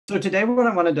So today what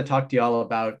I wanted to talk to you all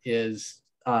about is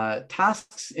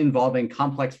tasks involving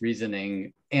complex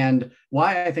reasoning and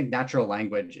why I think natural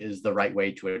language is the right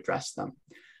way to address them.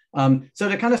 So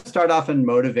to kind of start off and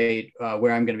motivate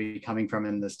where I'm going to be coming from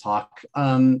in this talk,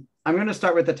 I'm going to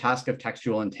start with the task of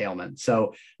textual entailment.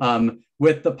 So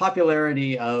with the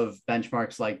popularity of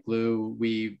benchmarks like GLUE,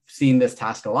 we've seen this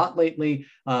task a lot lately.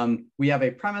 We have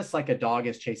a premise like a dog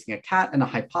is chasing a cat and a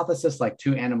hypothesis like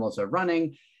two animals are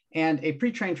running. And a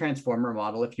pre-trained transformer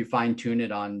model, if you fine tune it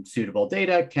on suitable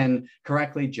data, can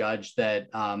correctly judge that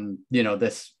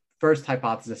this first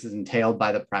hypothesis is entailed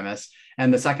by the premise,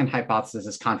 and the second hypothesis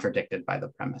is contradicted by the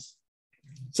premise.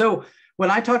 So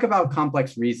when I talk about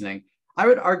complex reasoning, I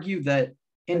would argue that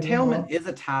entailment is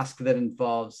a task that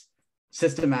involves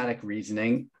systematic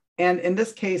reasoning. And in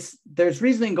this case, there's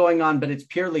reasoning going on, but it's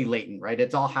purely latent, right?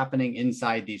 It's all happening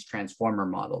inside these transformer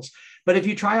models. But if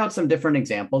you try out some different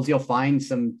examples, you'll find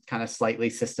some kind of slightly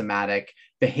systematic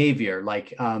behavior,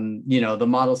 like, the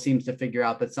model seems to figure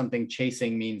out that something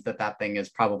chasing means that that thing is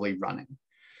probably running.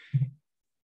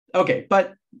 Okay,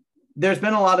 but there's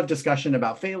been a lot of discussion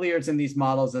about failures in these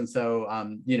models. And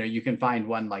so, you can find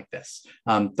one like this.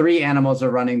 Three animals are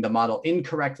running. The model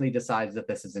incorrectly decides that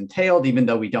this is entailed, even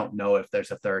though we don't know if there's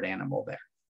a third animal there.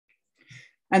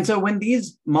 And so when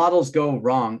these models go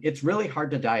wrong, it's really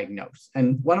hard to diagnose.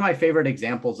 And one of my favorite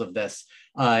examples of this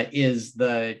is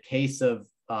the case of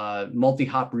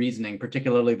multi-hop reasoning,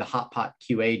 particularly the hot-pot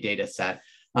QA data set.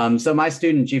 So my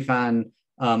student, Jifan,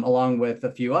 along with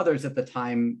a few others at the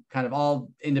time, kind of all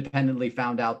independently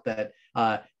found out that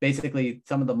basically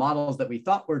some of the models that we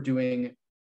thought were doing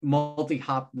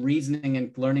multi-hop reasoning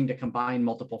and learning to combine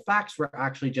multiple facts were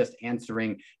actually just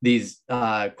answering these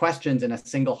questions in a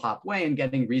single hop way and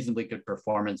getting reasonably good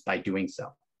performance by doing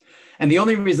so. And the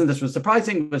only reason this was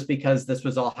surprising was because this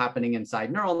was all happening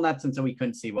inside neural nets, and so we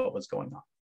couldn't see what was going on.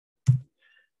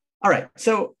 All right,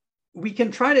 so we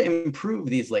can try to improve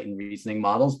these latent reasoning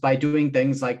models by doing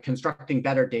things like constructing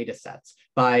better data sets,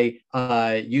 by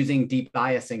using deep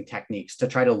biasing techniques to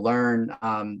try to learn,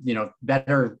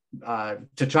 better,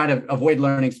 to try to avoid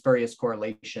learning spurious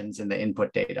correlations in the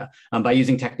input data, by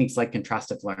using techniques like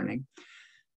contrastive learning.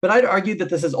 But I'd argue that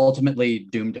this is ultimately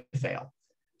doomed to fail.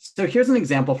 So here's an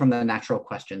example from the natural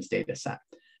questions data set.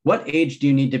 What age do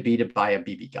you need to be to buy a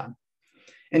BB gun?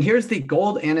 And here's the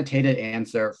gold annotated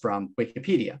answer from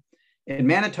Wikipedia. In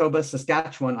Manitoba,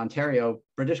 Saskatchewan, Ontario,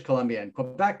 British Columbia, and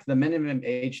Quebec, the minimum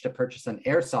age to purchase an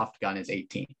airsoft gun is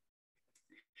 18.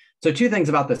 So two things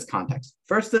about this context.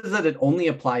 First is that it only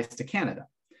applies to Canada.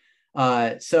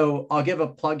 So I'll give a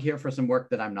plug here for some work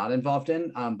that I'm not involved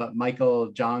in, but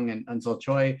Michael Zhang and Unsel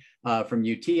Choi from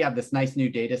UT have this nice new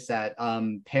data set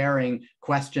pairing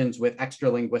questions with extra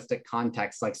linguistic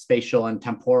contexts like spatial and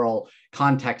temporal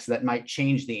context that might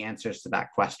change the answers to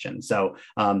that question. So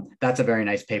that's a very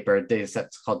nice paper. Data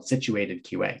set's called Situated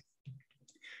QA.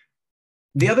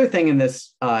 The other thing in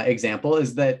this example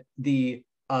is that the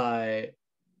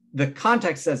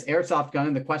context says airsoft gun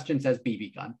and the question says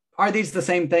BB gun. Are these the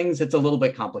same things? It's a little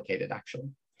bit complicated, actually.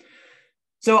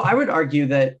 So I would argue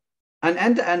that an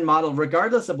end-to-end model,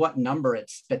 regardless of what number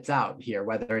it spits out here,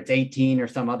 whether it's 18 or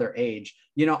some other age,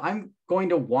 I'm going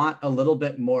to want a little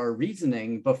bit more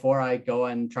reasoning before I go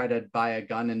and try to buy a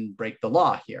gun and break the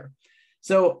law here.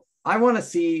 So I want to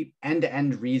see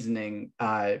end-to-end reasoning,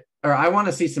 or I want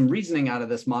to see some reasoning out of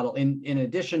this model in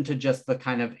addition to just the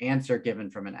kind of answer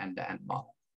given from an end-to-end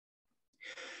model.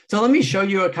 So let me show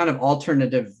you a kind of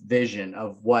alternative vision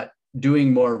of what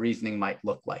doing more reasoning might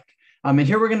look like. And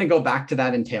here we're going to go back to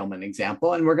that entailment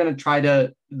example, and we're going to try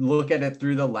to look at it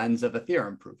through the lens of a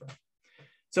theorem prover.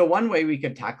 So one way we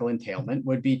could tackle entailment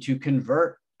would be to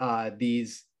convert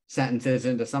these sentences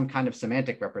into some kind of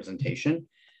semantic representation,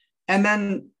 and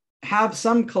then have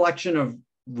some collection of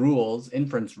rules,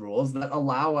 inference rules, that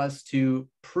allow us to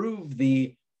prove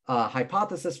the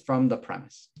hypothesis from the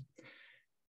premise.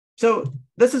 So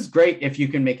this is great if you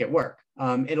can make it work.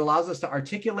 It allows us to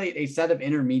articulate a set of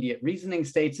intermediate reasoning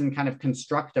states and kind of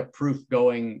construct a proof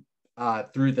going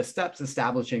through the steps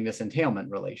establishing this entailment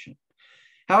relation.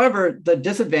 However, the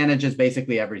disadvantage is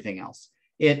basically everything else.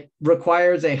 It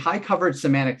requires a high coverage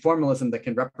semantic formalism that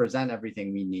can represent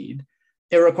everything we need.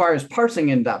 It requires parsing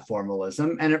in that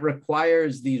formalism, and it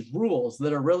requires these rules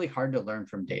that are really hard to learn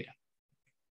from data.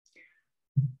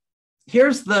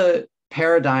 Here's the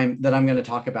paradigm that I'm going to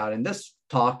talk about in this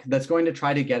talk that's going to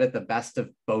try to get at the best of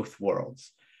both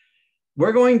worlds.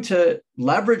 We're going to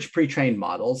leverage pre-trained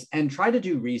models and try to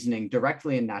do reasoning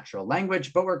directly in natural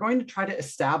language, but we're going to try to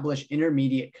establish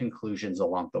intermediate conclusions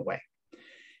along the way.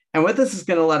 And what this is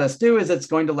going to let us do is it's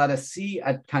going to let us see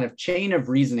a kind of chain of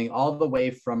reasoning all the way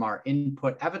from our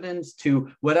input evidence to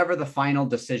whatever the final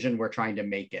decision we're trying to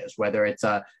make is, whether it's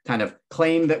a kind of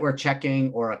claim that we're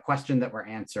checking or a question that we're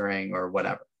answering or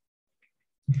whatever.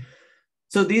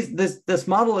 So this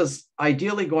model is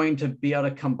ideally going to be able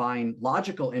to combine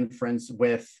logical inference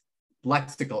with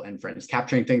lexical inference,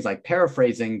 capturing things like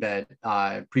paraphrasing that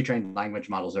pre-trained language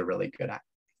models are really good at.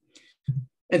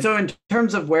 And so in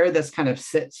terms of where this kind of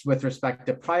sits with respect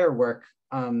to prior work,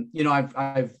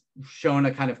 I've shown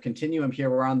a kind of continuum here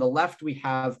where on the left, we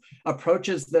have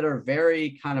approaches that are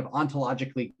very kind of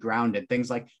ontologically grounded, things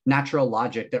like natural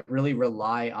logic that really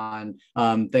rely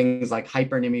on things like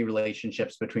hypernymy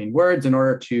relationships between words in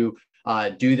order to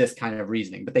do this kind of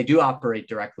reasoning, but they do operate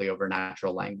directly over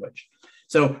natural language.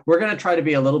 So we're going to try to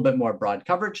be a little bit more broad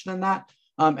coverage than that.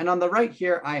 And on the right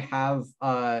here, I have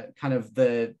kind of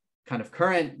the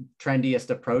current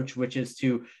trendiest approach, which is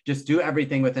to just do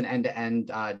everything with an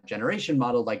end-to-end generation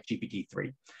model like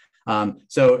GPT-3.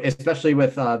 So especially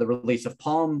with the release of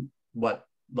Palm,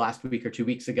 last week or 2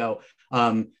 weeks ago,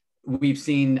 we've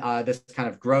seen this kind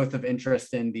of growth of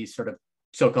interest in these sort of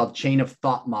so-called chain of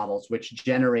thought models, which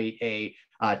generate a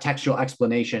textual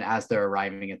explanation as they're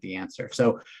arriving at the answer.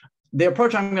 So the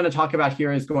approach I'm going to talk about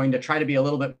here is going to try to be a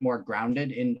little bit more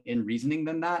grounded in reasoning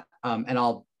than that. And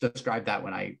I'll describe that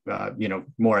when I,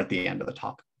 more at the end of the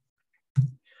talk.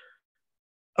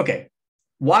 Okay,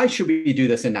 why should we do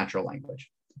this in natural language?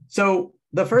 So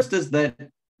the first is that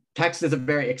text is a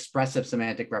very expressive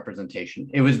semantic representation.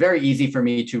 It was very easy for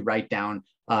me to write down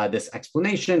this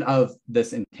explanation of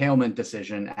this entailment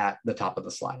decision at the top of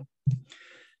the slide.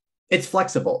 It's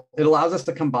flexible. It allows us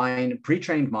to combine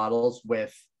pre-trained models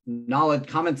with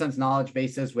common sense knowledge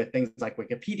bases with things like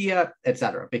Wikipedia, et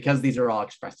cetera, because these are all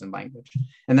expressed in language.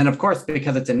 And then of course,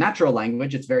 because it's in natural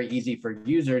language, it's very easy for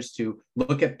users to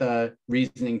look at the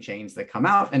reasoning chains that come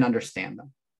out and understand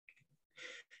them.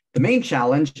 The main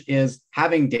challenge is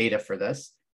having data for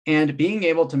this and being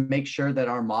able to make sure that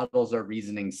our models are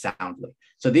reasoning soundly.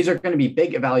 So these are going to be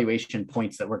big evaluation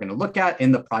points that we're going to look at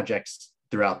in the projects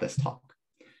throughout this talk.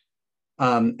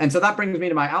 And so that brings me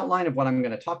to my outline of what I'm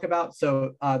going to talk about.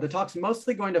 So the talk's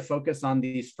mostly going to focus on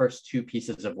these first two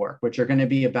pieces of work, which are going to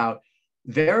be about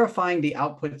verifying the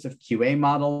outputs of QA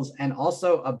models and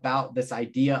also about this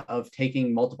idea of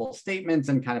taking multiple statements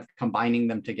and kind of combining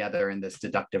them together in this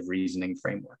deductive reasoning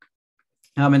framework.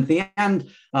 And at the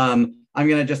end, I'm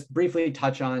going to just briefly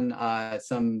touch on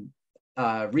some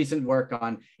recent work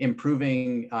on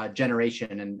improving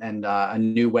generation and a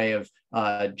new way of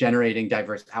generating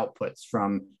diverse outputs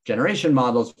from generation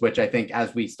models, which I think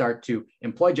as we start to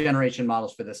employ generation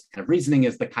models for this kind of reasoning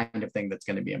is the kind of thing that's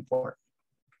going to be important.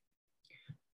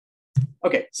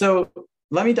 Okay, so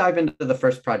let me dive into the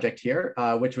first project here,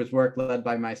 which was work led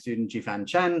by my student Jifan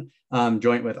Chen,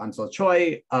 joint with Ansel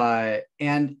Choi.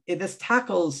 And this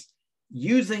tackles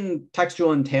using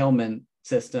textual entailment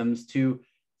systems to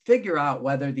figure out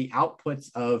whether the outputs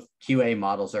of QA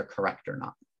models are correct or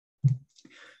not.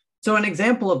 So an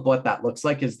example of what that looks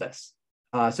like is this.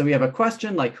 So we have a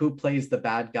question like who plays the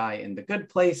bad guy in the good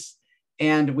place?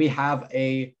 And we have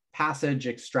a passage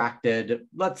extracted.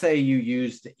 Let's say you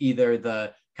used either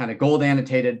the kind of gold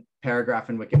annotated paragraph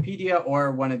in Wikipedia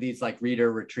or one of these like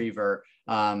reader retriever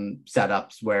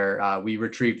setups where we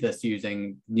retrieve this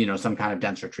using some kind of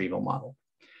dense retrieval model.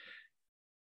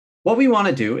 What we want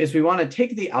to do is we want to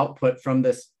take the output from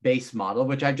this base model,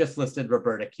 which I just listed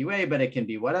Roberta QA, but it can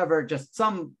be whatever, just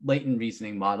some latent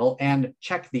reasoning model, and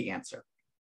check the answer.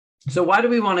 So why do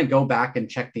we want to go back and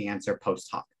check the answer post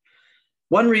hoc?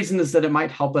 One reason is that it might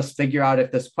help us figure out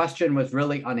if this question was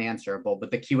really unanswerable,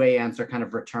 but the QA answer kind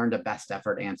of returned a best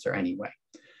effort answer anyway.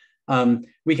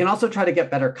 We can also try to get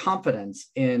better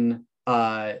confidence in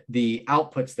the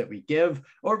outputs that we give,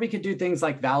 or we could do things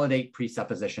like validate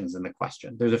presuppositions in the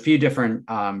question. There's a few different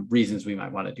reasons we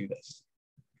might want to do this.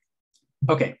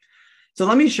 Okay, so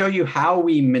let me show you how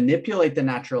we manipulate the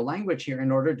natural language here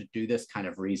in order to do this kind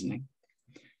of reasoning.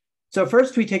 So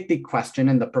first we take the question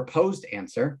and the proposed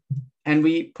answer, and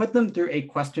we put them through a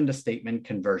question to statement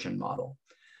conversion model.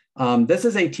 This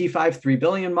is a T5 3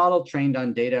 billion model trained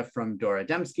on data from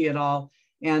Durrett et al.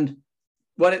 And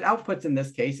what it outputs in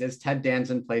this case is Ted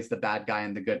Danson plays the bad guy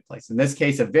in the good place. In this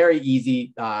case, a very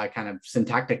easy kind of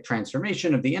syntactic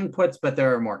transformation of the inputs, but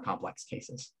there are more complex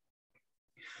cases.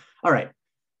 All right,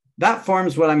 that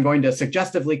forms what I'm going to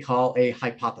suggestively call a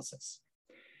hypothesis.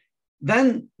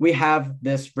 Then we have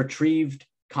this retrieved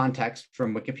context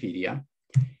from Wikipedia,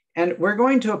 And we're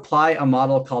going to apply a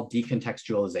model called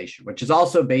decontextualization, which is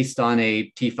also based on a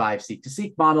T5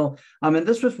 seek-to-seek model. And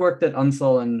this was work that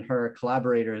Unsel and her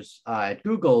collaborators at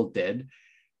Google did.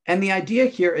 And the idea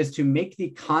here is to make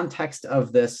the context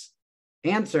of this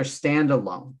answer stand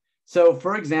alone. So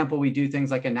for example, we do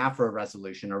things like a NAFRA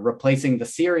resolution or replacing the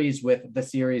series with the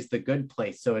series, the good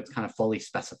place, so it's kind of fully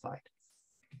specified.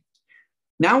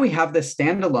 Now we have this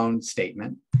standalone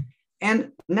statement.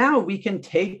 And now we can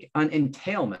take an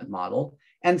entailment model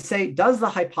and say, does the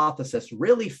hypothesis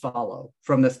really follow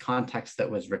from this context that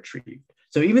was retrieved?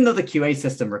 So even though the QA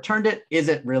system returned it, is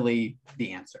it really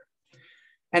the answer?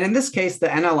 And in this case, the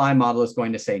NLI model is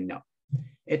going to say no.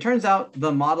 It turns out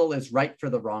the model is right for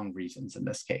the wrong reasons in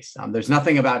this case. There's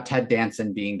nothing about Ted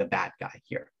Danson being the bad guy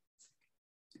here.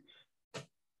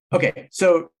 Okay,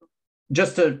 so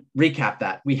just to recap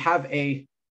that, we have a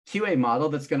QA model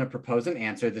that's going to propose an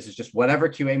answer. This is just whatever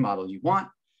QA model you want.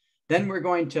 Then we're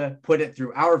going to put it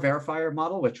through our verifier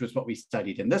model, which was what we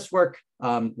studied in this work,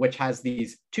 which has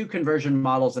these two conversion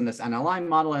models in this NLI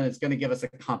model, and it's going to give us a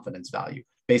confidence value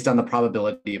based on the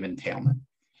probability of entailment.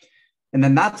 And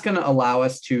then that's going to allow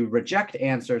us to reject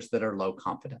answers that are low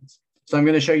confidence. So I'm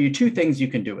going to show you two things you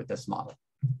can do with this model.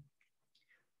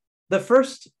 The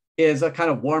first is a kind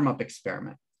of warm-up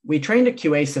experiment. We trained a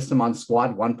QA system on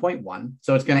squad 1.1,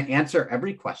 so it's going to answer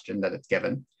every question that it's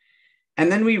given.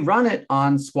 And then we run it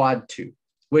on squad 2,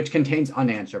 which contains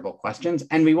unanswerable questions.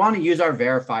 And we want to use our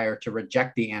verifier to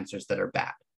reject the answers that are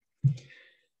bad.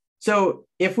 So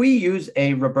if we use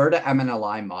a Roberta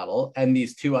MNLI model and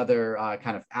these two other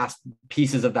kind of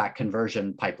pieces of that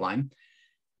conversion pipeline,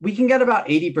 we can get about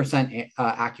 80%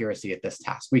 accuracy at this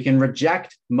task. We can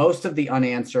reject most of the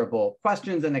unanswerable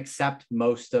questions and accept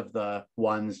most of the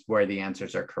ones where the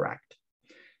answers are correct.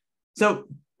 So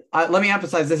let me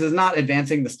emphasize, this is not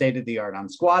advancing the state of the art on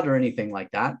squad or anything like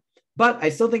that, but I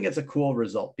still think it's a cool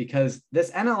result because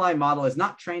this NLI model is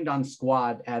not trained on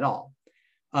squad at all.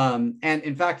 And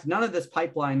in fact, none of this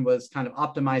pipeline was kind of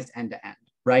optimized end to end,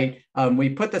 right? We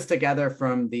put this together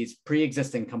from these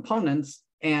pre-existing components,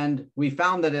 and we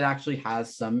found that it actually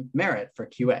has some merit for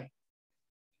QA.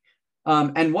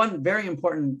 And one very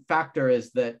important factor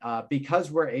is that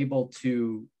because we're able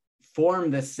to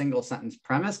form this single sentence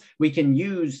premise, we can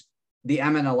use the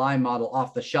MNLI model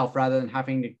off the shelf rather than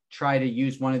having to try to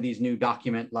use one of these new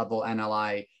document level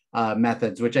NLI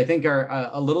methods, which I think are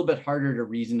a little bit harder to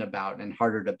reason about and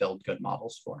harder to build good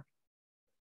models for.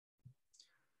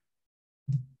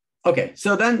 Okay,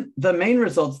 so then the main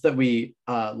results that we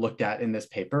looked at in this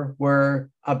paper were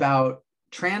about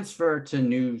transfer to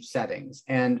new settings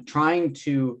and trying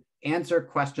to answer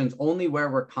questions only where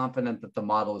we're confident that the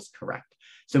model is correct.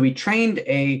 So we trained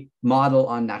a model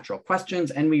on natural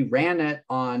questions and we ran it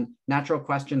on natural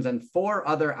questions and 4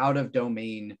 other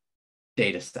out-of-domain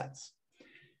data sets.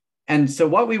 And so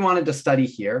what we wanted to study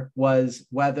here was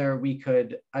whether we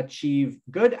could achieve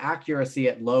good accuracy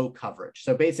at low coverage.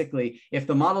 So basically, if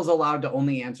the model's allowed to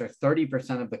only answer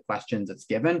 30% of the questions it's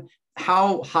given,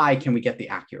 how high can we get the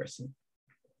accuracy?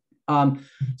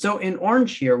 So in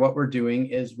orange here, what we're doing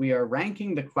is we are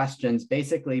ranking the questions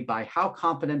basically by how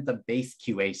competent the base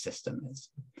QA system is.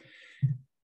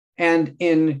 And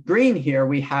in green here,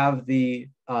 we have the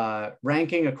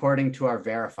ranking according to our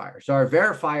verifier. So our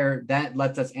verifier that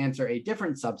lets us answer a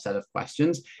different subset of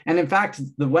questions. And in fact,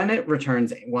 when it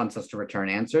wants us to return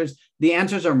answers, the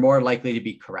answers are more likely to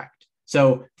be correct.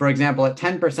 So for example, at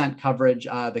 10% coverage,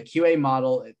 the QA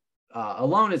model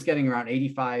alone is getting around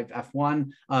 85 F1,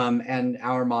 and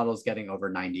our model is getting over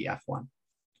 90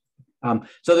 F1.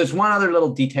 So there's one other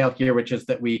little detail here, which is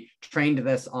that we trained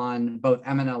this on both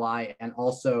MNLI and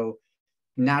also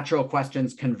natural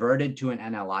questions converted to an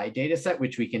NLI data set,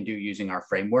 which we can do using our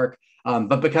framework.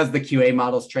 But because the QA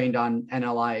model is trained on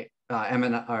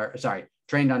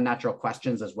trained on natural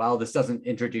questions as well, this doesn't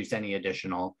introduce any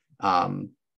additional,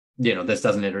 this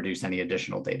doesn't introduce any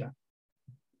additional data.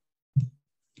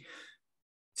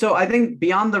 So I think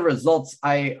beyond the results,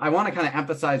 I want to kind of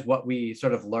emphasize what we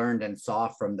sort of learned and saw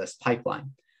from this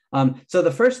pipeline. So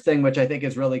the first thing, which I think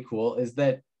is really cool, is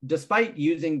that despite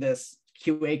using this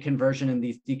QA conversion in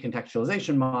these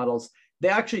decontextualization models, they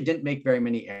actually didn't make very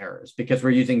many errors because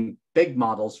we're using big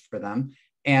models for them.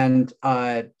 And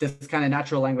this kind of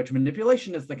natural language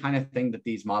manipulation is the kind of thing that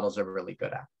these models are really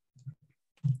good at.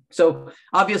 So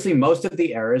obviously, most of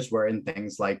the errors were in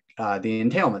things like the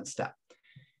entailment step.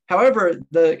 However,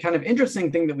 the kind of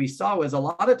interesting thing that we saw was a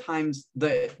lot of times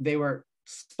they were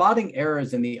spotting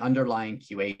errors in the underlying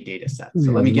QA data set.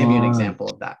 So let me give you an example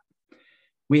of that.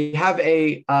 We have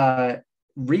a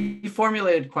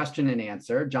reformulated question and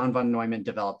answer. John von Neumann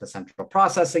developed the central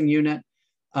processing unit.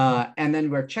 And then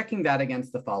we're checking that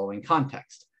against the following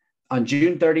context. On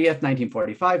June 30th,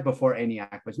 1945, before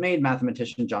ENIAC was made,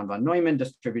 mathematician John von Neumann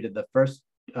distributed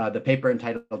the paper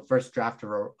entitled First Draft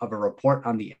of a Report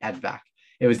on the EDVAC.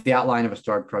 It was the outline of a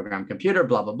stored program computer,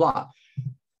 blah, blah, blah.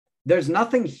 There's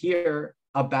nothing here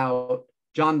about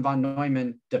John von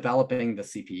Neumann developing the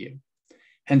CPU.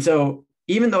 And so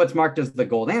even though it's marked as the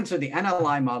gold answer, the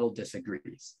NLI model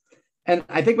disagrees. And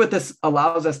I think what this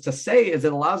allows us to say is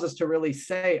it allows us to really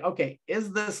say, okay,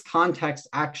 is this context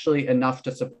actually enough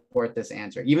to support this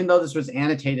answer? Even though this was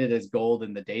annotated as gold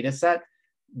in the data set,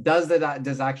 does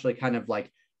actually kind of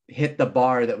like hit the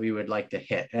bar that we would like to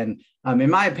hit? And in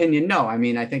my opinion, no. I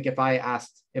mean, I think if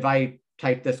I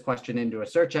typed this question into a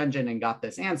search engine and got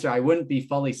this answer, I wouldn't be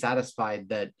fully satisfied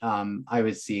that I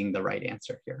was seeing the right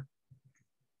answer here.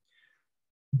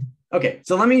 Okay,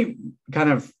 so let me kind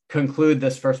of conclude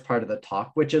this first part of the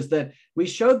talk, which is that we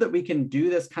showed that we can do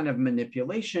this kind of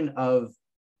manipulation of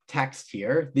text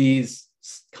here, these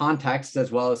contexts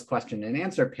as well as question and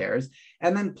answer pairs,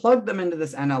 and then plug them into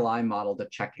this NLI model to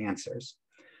check answers.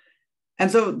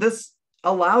 And so this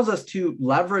allows us to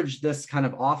leverage this kind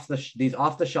of these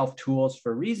off-the-shelf tools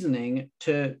for reasoning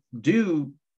to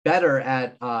do better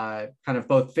at kind of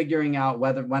both figuring out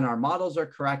when our models are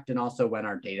correct and also when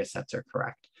our data sets are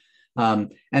correct.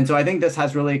 And so I think this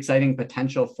has really exciting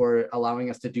potential for allowing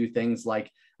us to do things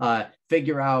like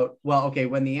figure out, well, okay,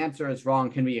 when the answer is wrong,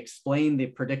 can we explain the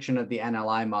prediction of the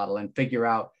NLI model and figure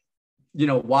out,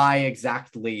 why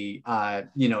exactly,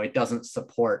 it doesn't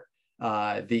support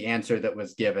the answer that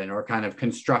was given, or kind of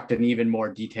construct an even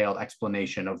more detailed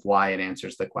explanation of why it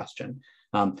answers the question.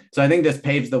 So I think this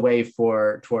paves the way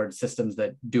towards systems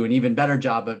that do an even better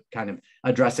job of kind of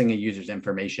addressing a user's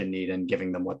information need and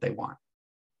giving them what they want.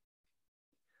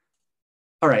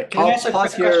 All right, I'll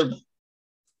pause here. Question?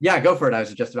 Yeah, go for it. I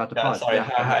was just about to pause. Sorry. Yeah.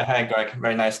 Hi, Greg.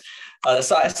 Very nice.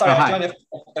 Sorry, I joined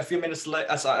a few minutes late.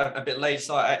 A bit late.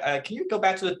 So can you go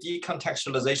back to the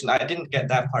decontextualization? I didn't get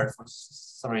that part for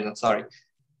some reason. Sorry.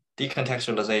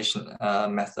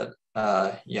 Decontextualization method.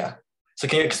 Yeah. So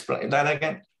can you explain that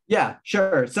again? Yeah,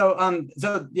 sure. So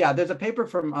yeah, there's a paper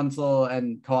from Unsel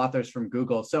and co-authors from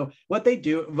Google. So what they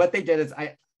did is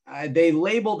they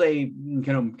labeled a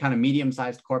kind of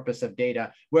medium-sized corpus of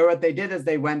data, where what they did is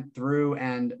they went through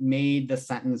and made the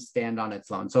sentence stand on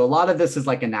its own. So a lot of this is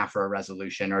like anaphora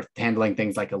resolution or handling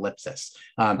things like ellipsis.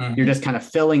 You're just kind of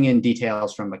filling in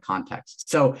details from the context.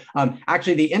 So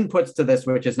actually the inputs to this,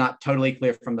 which is not totally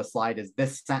clear from the slide, is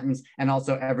this sentence and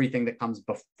also everything that comes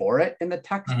before it in the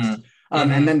text.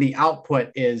 And then the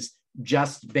output is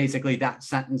just basically that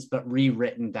sentence, but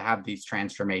rewritten to have these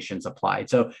transformations applied.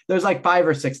 So there's like 5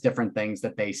 or 6 different things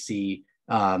that they see,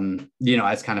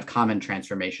 as kind of common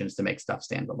transformations to make stuff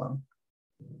stand alone.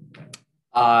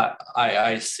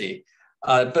 I see.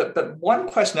 But one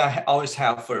question I always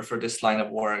have for this line of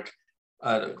work,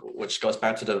 which goes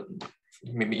back to the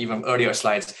maybe even earlier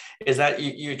slides, is that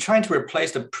you're trying to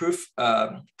replace the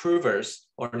provers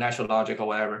or natural logic or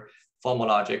whatever, formal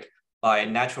logic, by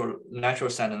natural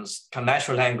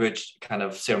language kind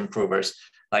of theorem provers,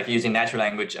 like using natural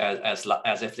language as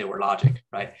if they were logic,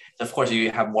 right? So of course,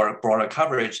 you have more broader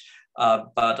coverage,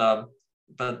 but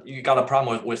you got a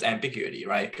problem with ambiguity,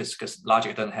 right? Because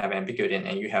logic doesn't have ambiguity,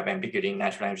 and you have ambiguity in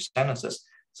natural language sentences.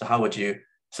 So how would you?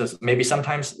 So maybe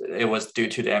sometimes it was due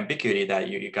to the ambiguity that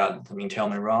you got the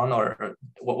entailment wrong, or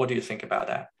what do you think about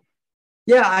that?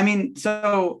 Yeah, I mean,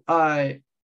 so I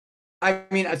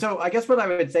guess what I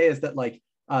would say is that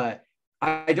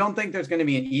I don't think there's going to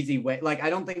be an easy way. Like, I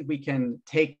don't think we can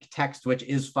take text, which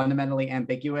is fundamentally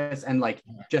ambiguous, and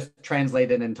just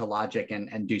translate it into logic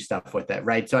and do stuff with it,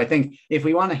 right? So I think if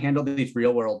we want to handle these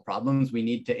real world problems, we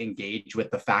need to engage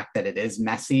with the fact that it is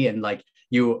messy, and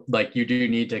you do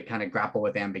need to kind of grapple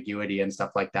with ambiguity and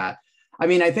stuff like that. I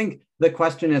mean, I think the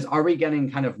question is, are we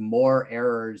getting kind of more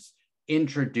errors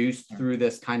introduced through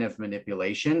this kind of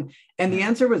manipulation? And the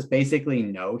answer was basically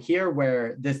no here,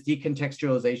 where this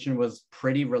decontextualization was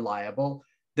pretty reliable.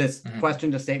 This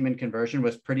question to statement conversion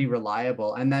was pretty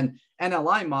reliable. And then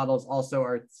NLI models also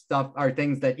are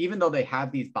things that, even though they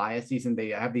have these biases and they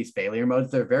have these failure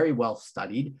modes, they're very well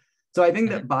studied. So I think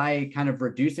that by kind of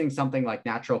reducing something like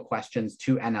natural questions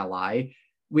to NLI,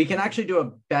 we can actually do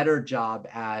a better job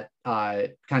at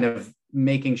kind of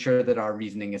making sure that our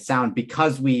reasoning is sound,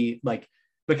 because we've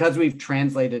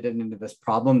translated it into this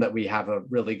problem that we have a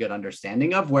really good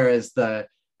understanding of, whereas the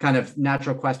kind of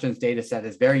natural questions data set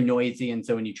is very noisy. And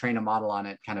so when you train a model on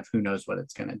it, kind of who knows what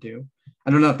it's going to do.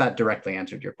 I don't know if that directly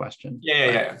answered your question.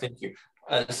 Yeah, thank you.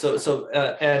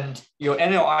 And your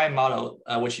NLI model,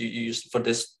 which you used for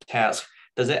this task,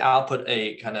 does it output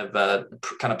a kind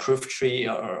of proof tree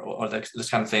or this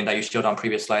kind of thing that you showed on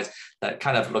previous slides that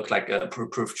kind of look like a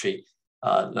proof tree,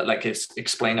 like it's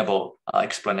explainable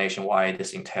explanation why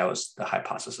this entails the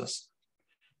hypothesis?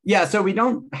 Yeah, so we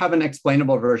don't have an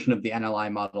explainable version of the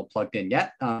NLI model plugged in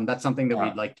yet. That's something that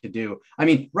we'd like to do. I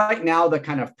mean, right now, the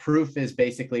kind of proof is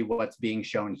basically what's being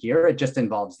shown here. It just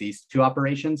involves these two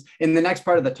operations. In the next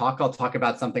part of the talk, I'll talk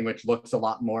about something which looks a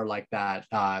lot more like that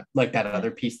other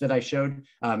piece that I showed.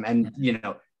 And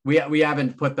we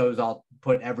haven't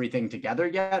put everything together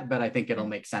yet, but I think it'll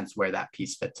make sense where that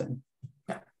piece fits in.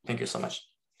 Yeah, thank you so much.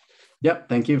 Yep,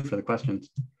 thank you for the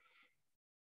questions.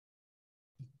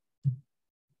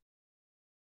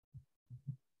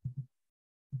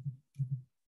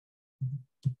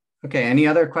 Okay, any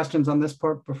other questions on this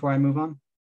part before I move on?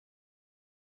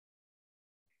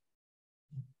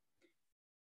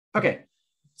 Okay,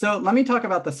 so let me talk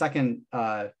about the second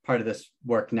part of this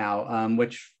work now,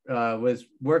 which was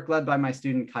work led by my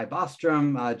student Kai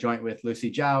Bostrom, joint with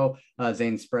Lucy Zhao,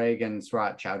 Zane Sprague, and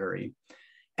Surat Chowdhury.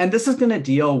 And this is going to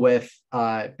deal with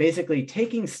basically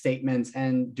taking statements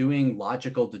and doing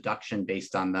logical deduction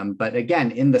based on them, but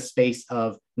again, in the space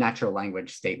of natural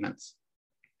language statements.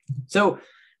 So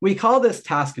we call this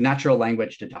task natural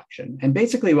language deduction. And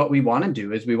basically what we want to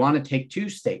do is we want to take two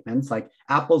statements like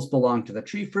apples belong to the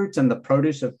tree fruits and the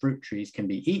produce of fruit trees can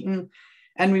be eaten.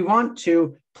 And we want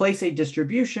to place a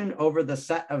distribution over the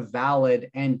set of valid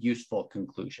and useful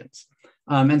conclusions.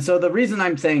 And so the reason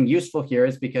I'm saying useful here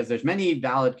is because there's many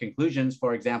valid conclusions.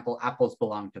 For example, apples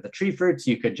belong to the tree fruits.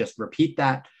 You could just repeat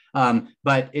that,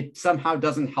 but it somehow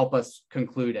doesn't help us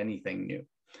conclude anything new.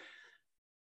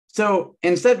 So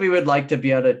instead, we would like to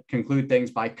be able to conclude things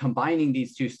by combining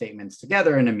these two statements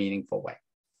together in a meaningful way.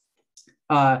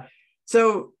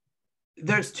 So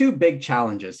there's two big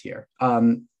challenges here.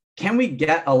 Can we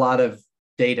get a lot of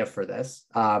data for this?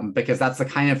 Because that's the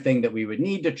kind of thing that we would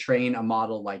need to train a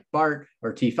model like BART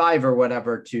or T5 or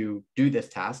whatever to do this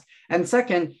task. And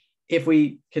second, if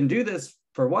we can do this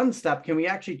for one step, can we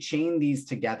actually chain these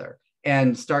together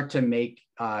and start to make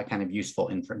kind of useful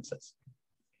inferences?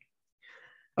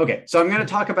 Okay, so I'm going to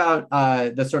talk about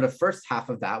the sort of first half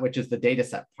of that, which is the data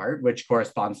set part, which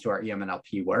corresponds to our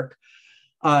EMNLP work.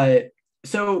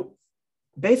 So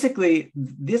basically,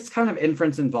 this kind of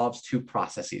inference involves two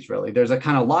processes, really. There's a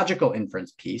kind of logical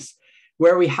inference piece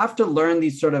where we have to learn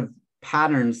these sort of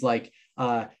patterns like,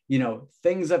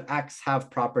 things of X have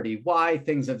property Y,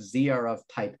 things of Z are of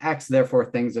type X,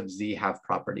 therefore things of Z have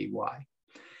property Y.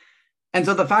 And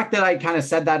so the fact that I kind of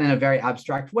said that in a very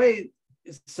abstract way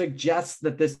suggests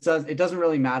that it doesn't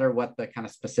really matter what the kind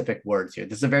of specific words here.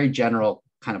 This is a very general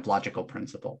kind of logical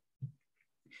principle.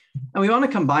 And we want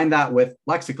to combine that with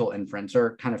lexical inference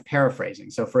or kind of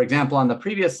paraphrasing. So for example, on the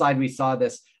previous slide, we saw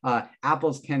this,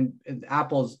 apples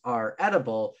are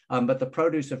edible, but the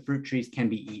produce of fruit trees can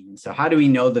be eaten. So how do we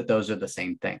know that those are the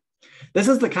same thing? This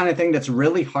is the kind of thing that's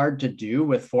really hard to do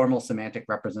with formal semantic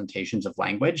representations of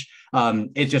language.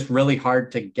 It's just really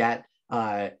hard to get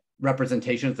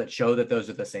representations that show that those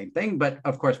are the same thing. But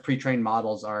of course, pre-trained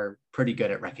models are pretty good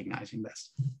at recognizing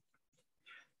this.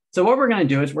 So what we're going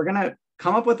to do is we're going to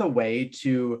come up with a way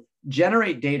to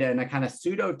generate data in a kind of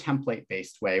pseudo template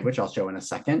based way, which I'll show in a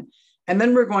second. And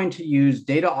then we're going to use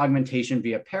data augmentation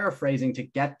via paraphrasing to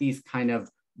get these kind of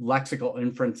lexical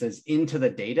inferences into the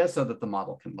data so that the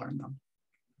model can learn them.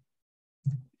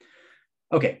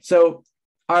 Okay, so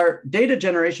our data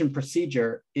generation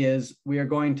procedure is we are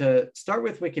going to start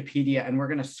with Wikipedia and we're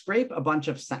going to scrape a bunch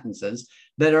of sentences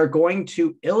that are going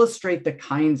to illustrate the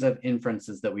kinds of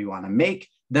inferences that we want to make.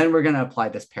 Then we're going to apply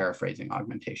this paraphrasing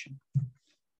augmentation.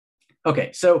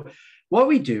 Okay, so what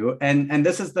we do, and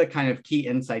this is the kind of key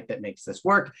insight that makes this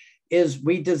work, is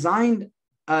we designed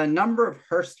a number of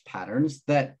Hurst patterns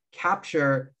that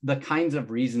capture the kinds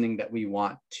of reasoning that we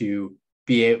want to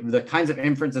the kinds of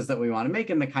inferences that we want to make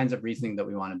and the kinds of reasoning that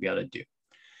we want to be able to do.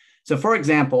 So for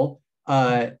example,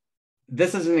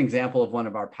 this is an example of one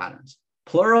of our patterns.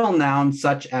 Plural nouns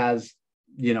such as,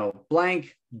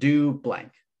 blank, do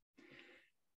blank.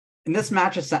 And this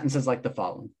matches sentences like the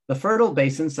following. The fertile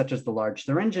basins, such as the large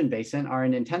Thuringian Basin, are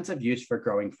in intensive use for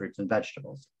growing fruits and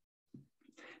vegetables.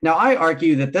 Now, I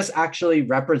argue that this actually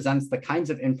represents the kinds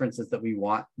of inferences that we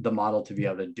want the model to be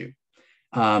able to do.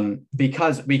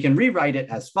 Because we can rewrite it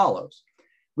as follows.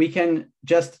 We can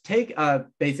just take a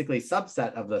basically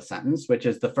subset of the sentence, which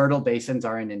is the fertile basins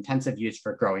are in intensive use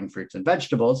for growing fruits and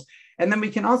vegetables. And then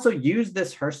we can also use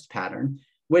this Hurst pattern,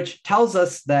 which tells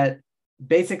us that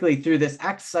basically through this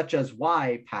X such as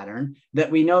Y pattern,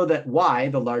 that we know that Y,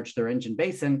 the large Thuringian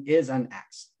Basin, is an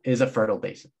X, is a fertile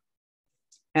basin.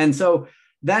 And so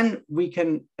then we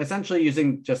can essentially,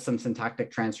 using just some syntactic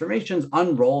transformations,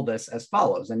 unroll this as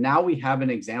follows. And now we have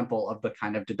an example of the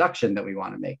kind of deduction that we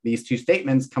want to make. These two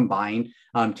statements combine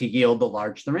to yield the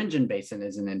large Thuringian basin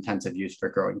is an intensive use for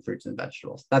growing fruits and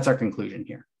vegetables. That's our conclusion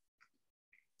here.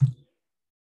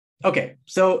 Okay,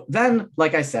 so then,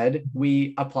 like I said,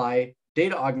 we apply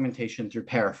data augmentation through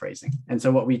paraphrasing. And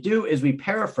so what we do is we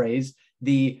paraphrase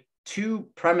the two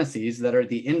premises that are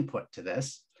the input to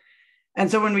this. And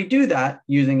so when we do that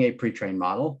using a pre-trained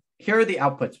model, here are the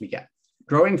outputs we get.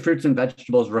 Growing fruits and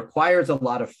vegetables requires a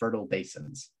lot of fertile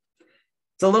basins.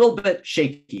 It's a little bit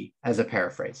shaky as a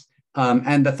paraphrase,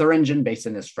 and the Thuringian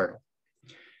basin is fertile.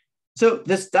 So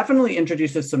this definitely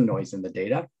introduces some noise in the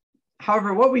data.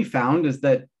 However, what we found is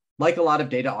that, like a lot of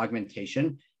data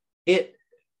augmentation, it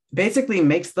basically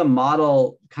makes the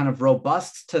model kind of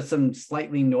robust to some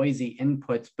slightly noisy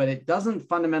inputs, but it doesn't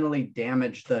fundamentally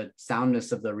damage the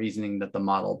soundness of the reasoning that the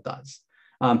model does.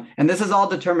 And this is all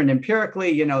determined empirically.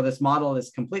 You know, this model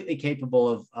is completely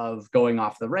capable of going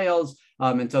off the rails.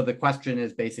 And so the question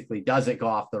is basically, does it go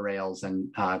off the rails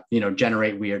and you know,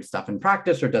 generate weird stuff in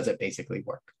practice, or does it basically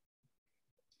work?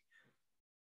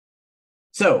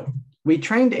 So we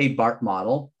trained a BART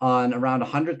model on around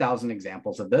 100,000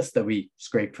 examples of this that we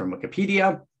scraped from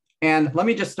Wikipedia. And let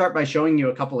me just start by showing you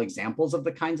a couple examples of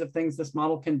the kinds of things this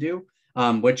model can do,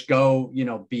 which go, you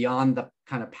know, beyond the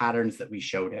kind of patterns that we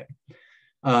showed it.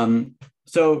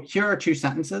 So here are two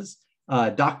sentences.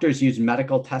 Doctors use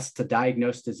medical tests to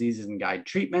diagnose diseases and guide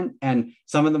treatment. And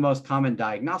some of the most common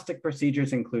diagnostic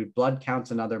procedures include blood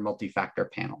counts and other multi-factor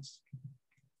panels.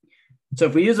 So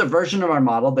if we use a version of our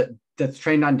model that's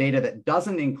trained on data that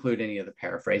doesn't include any of the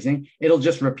paraphrasing, it'll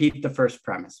just repeat the first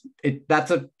premise.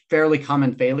 That's a fairly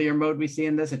common failure mode we see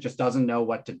in this. It just doesn't know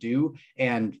what to do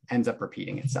and ends up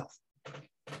repeating itself.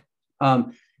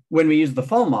 When we use the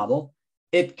full model,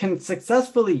 it can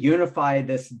successfully unify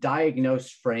this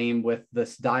diagnose frame with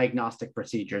this diagnostic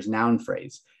procedures noun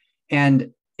phrase.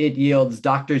 And it yields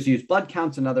doctors use blood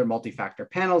counts and other multi-factor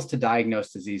panels to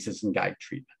diagnose diseases and guide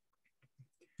treatment.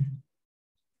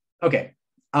 Okay,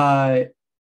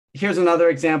 here's another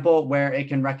example where it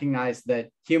can recognize that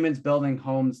humans building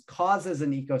homes causes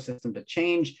an ecosystem to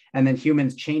change, and then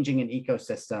humans changing an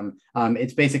ecosystem.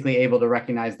 It's basically able to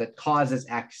recognize that causes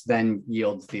X, then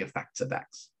yields the effects of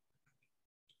X.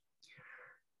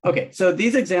 Okay, so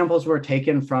these examples were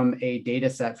taken from a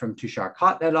data set from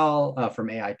Tushar-Kott et al. From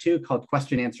AI2 called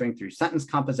Question Answering Through Sentence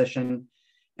Composition.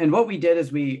 And what we did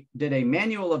is we did a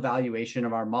manual evaluation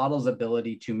of our model's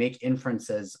ability to make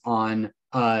inferences on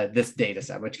this data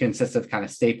set, which consists of kind of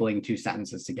stapling two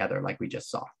sentences together like we just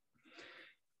saw.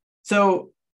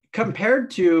 So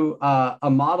compared to a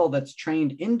model that's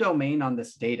trained in domain on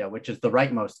this data, which is the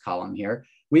rightmost column here,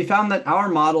 we found that our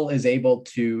model is able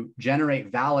to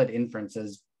generate valid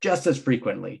inferences just as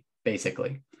frequently,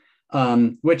 basically.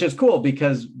 Which is cool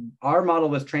because our model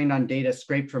was trained on data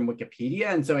scraped from Wikipedia.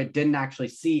 And so it didn't actually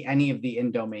see any of the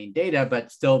in-domain data,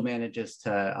 but still manages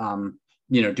to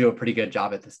you know, do a pretty good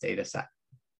job at this data set.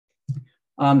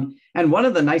 And one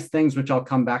of the nice things, which I'll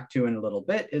come back to in a little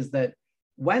bit, is that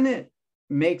when it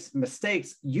makes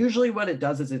mistakes, usually what it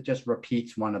does is it just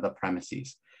repeats one of the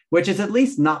premises, which is at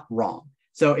least not wrong.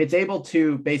 So it's able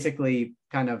to basically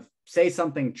kind of say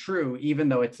something true, even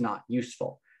though it's not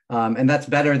useful. And that's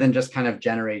better than just kind of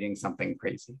generating something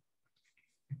crazy.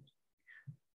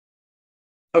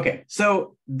 Okay,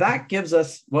 so that gives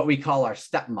us what we call our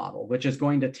step model, which is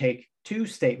going to take two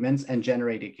statements and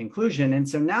generate a conclusion. And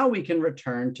so now we can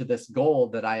return to this goal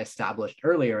that I established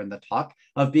earlier in the talk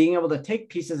of being able to take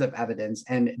pieces of evidence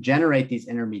and generate these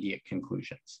intermediate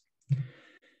conclusions.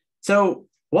 So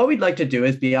what we'd like to do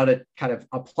is be able to kind of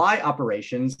apply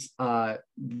operations,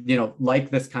 you know, like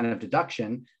this kind of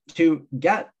deduction to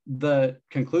get the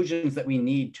conclusions that we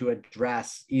need to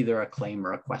address either a claim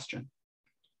or a question.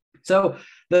 So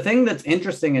the thing that's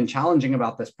interesting and challenging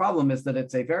about this problem is that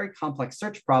it's a very complex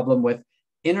search problem with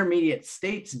intermediate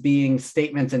states being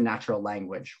statements in natural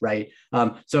language, right?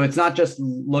 So it's not just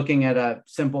looking at a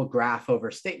simple graph over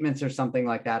statements or something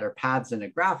like that, or paths in a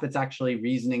graph. It's actually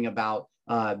reasoning about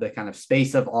the kind of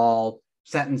space of all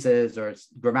sentences or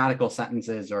grammatical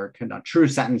sentences or kind of true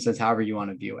sentences, however you want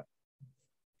to view it.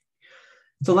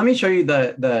 So let me show you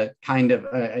the kind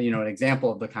of, you know, an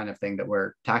example of the kind of thing that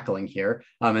we're tackling here.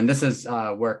 And this is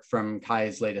work from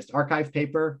Kai's latest archive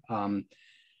paper.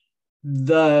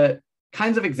 The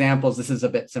kinds of examples, this is a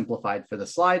bit simplified for the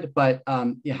slide, but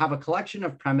you have a collection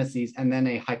of premises and then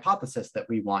a hypothesis that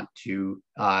we want to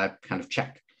kind of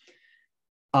check.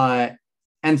 And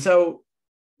so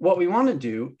what we want to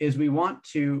do is we want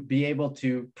to be able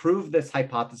to prove this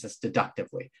hypothesis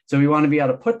deductively. So we want to be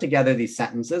able to put together these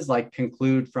sentences like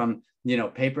conclude from,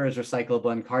 paper is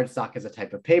recyclable and cardstock is a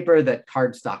type of paper, that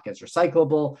cardstock is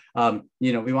recyclable.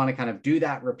 We want to kind of do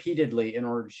that repeatedly in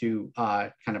order to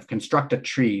kind of construct a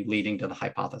tree leading to the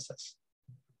hypothesis.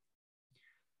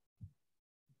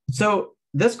 So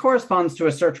this corresponds to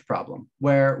a search problem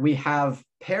where we have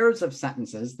pairs of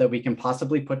sentences that we can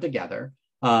possibly put together.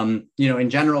 In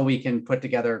general, we can put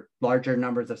together larger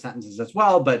numbers of sentences as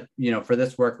well, but for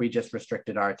this work, we just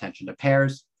restricted our attention to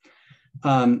pairs.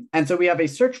 And so we have a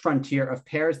search frontier of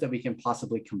pairs that we can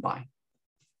possibly combine.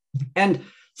 And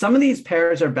some of these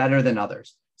pairs are better than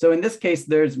others. So in this case,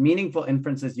 there's meaningful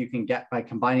inferences you can get by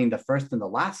combining the first and the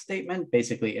last statement,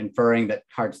 basically inferring that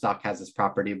cardstock has this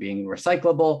property of being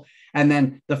recyclable. And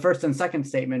then the first and second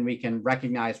statement, we can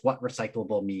recognize what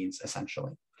recyclable means,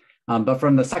 essentially. But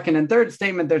from the second and third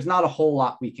statement, there's not a whole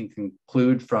lot we can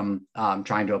conclude from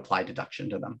trying to apply deduction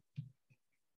to them.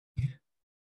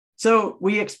 So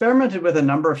we experimented with a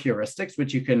number of heuristics,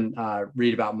 which you can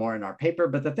read about more in our paper.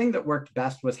 But the thing that worked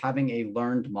best was having a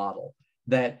learned model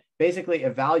that basically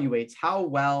evaluates how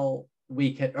well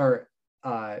we can, or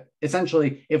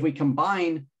essentially, if we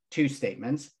combine two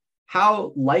statements,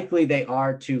 how likely they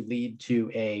are to lead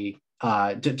to a,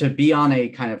 to be on a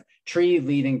kind of tree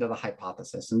leading to the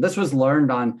hypothesis. And this was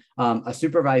learned on a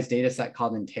supervised data set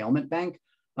called entailment bank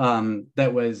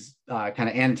that was kind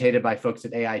of annotated by folks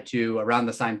at AI2 around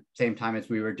the same time as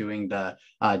we were doing the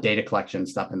data collection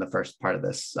stuff in the first part of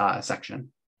this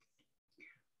section.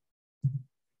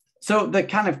 So the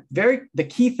kind of the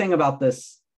key thing about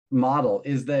this model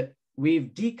is that we've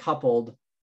decoupled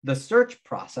the search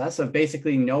process of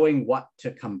basically knowing what to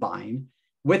combine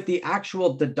with the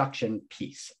actual deduction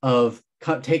piece of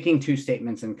taking two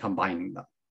statements and combining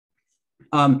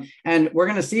them. And we're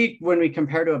going to see when we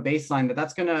compare to a baseline that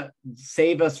that's going to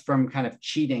save us from kind of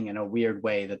cheating in a weird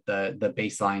way that the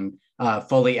baseline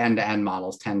fully end-to-end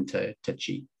models tend to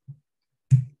cheat.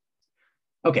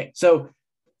 Okay, so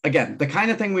again, the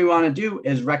kind of thing we want to do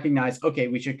is recognize, okay,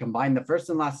 we should combine the first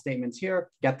and last statements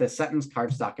here, get this sentence,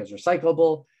 cardstock is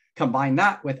recyclable, combine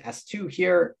that with S2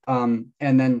 here, and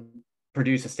then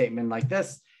produce a statement like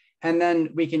this. And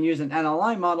then we can use an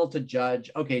NLI model to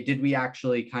judge, okay, did we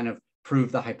actually kind of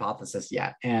prove the hypothesis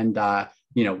yet? And,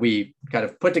 we kind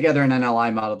of put together an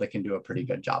NLI model that can do a pretty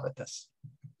good job at this.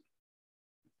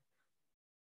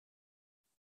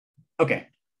 Okay,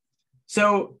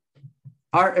 so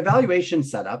our evaluation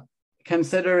setup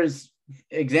considers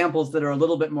examples that are a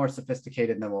little bit more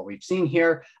sophisticated than what we've seen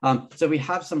here. So we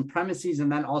have some premises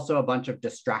and then also a bunch of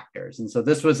distractors. And so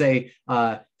this was a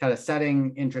kind of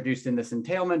setting introduced in this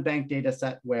entailment bank data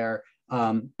set where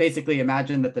basically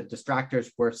imagine that the distractors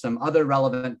were some other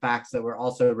relevant facts that were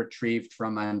also retrieved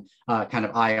from an kind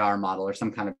of IR model or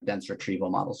some kind of dense retrieval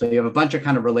model. So you have a bunch of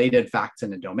kind of related facts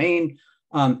in a domain.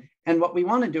 And what we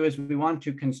want to do is we want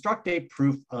to construct a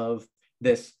proof of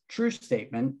this true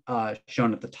statement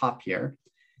shown at the top here.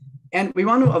 And we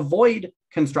want to avoid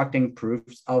constructing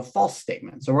proofs of false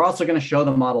statements. So we're also going to show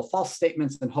the model false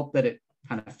statements and hope that it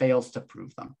kind of fails to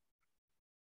prove them.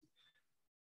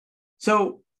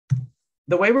 So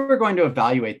the way we're going to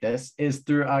evaluate this is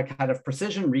through a kind of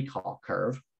precision recall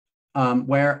curve,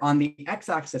 where on the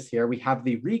x-axis here, we have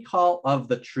the recall of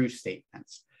the true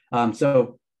statements.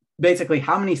 So basically,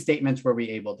 how many statements were we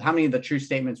able to, how many of the true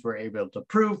statements were able to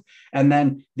prove? And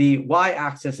then the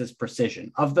y-axis is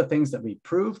precision. Of the things that we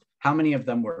proved, how many of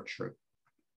them were true?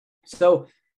 So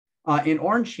in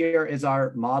orange here is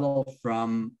our model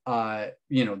from,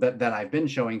 that I've been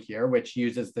showing here, which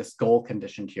uses this goal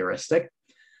conditioned heuristic.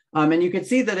 And you can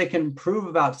see that it can prove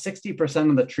about 60%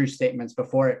 of the true statements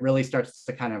before it really starts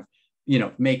to kind of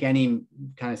make any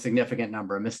kind of significant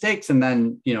number of mistakes and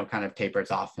then, kind of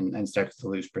tapers off and starts to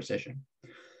lose precision.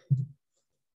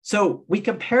 So we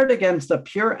compared against a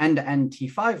pure end-to-end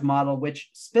T5 model, which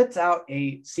spits out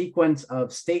a sequence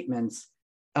of statements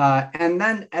and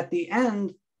then at the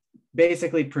end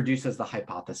basically produces the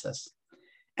hypothesis.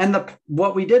 And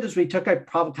what we did is we took a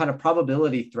kind of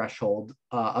probability threshold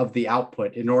of the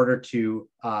output in order to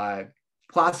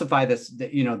classify this,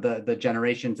 the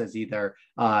generations as either,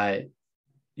 the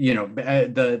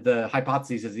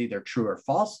hypotheses as either true or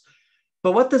false.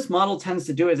 But what this model tends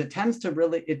to do is it tends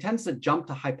to jump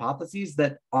to hypotheses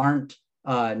that aren't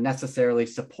necessarily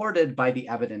supported by the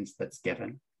evidence that's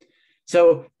given.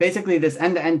 So basically this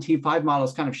end-to-end T5 model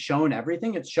has kind of shown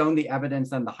everything. It's shown the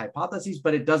evidence and the hypotheses,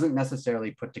 but it doesn't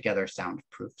necessarily put together sound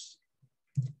proofs.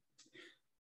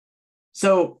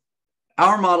 So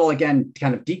our model, again,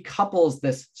 kind of decouples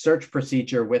this search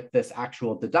procedure with this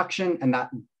actual deduction, and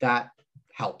that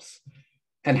helps.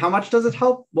 And how much does it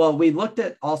help? Well, we looked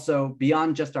at also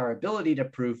beyond just our ability to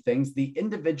prove things, the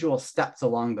individual steps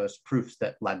along those proofs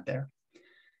that led there.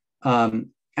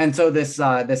 And so this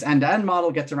end-to-end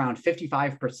model gets around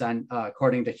 55%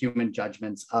 according to human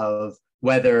judgments of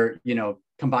whether,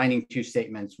 combining two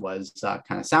statements was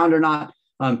kind of sound or not.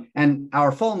 And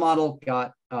our full model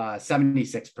got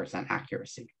 76%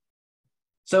 accuracy.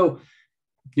 So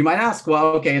you might ask, well,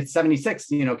 okay, it's 76,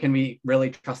 can we really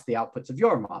trust the outputs of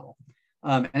your model?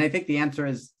 And I think the answer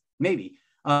is maybe.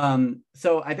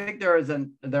 So I think there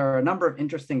are a number of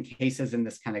interesting cases in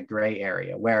this kind of gray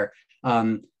area where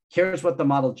here's what the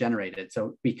model generated. So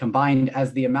we combined,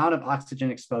 as the amount of oxygen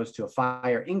exposed to a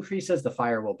fire increases, the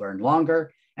fire will burn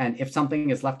longer. And if something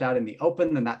is left out in the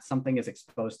open, then that something is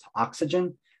exposed to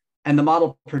oxygen. And the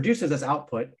model produces as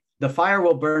output, the fire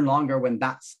will burn longer when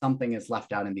that something is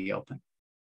left out in the open.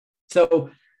 So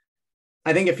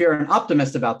I think if you're an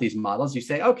optimist about these models, you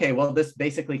say, okay, well, this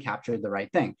basically captured the right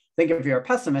thing. I think if you're a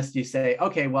pessimist, you say,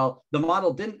 okay, well, the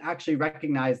model didn't actually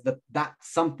recognize that that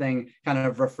something kind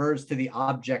of refers to the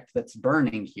object that's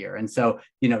burning here. And so,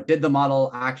 did the model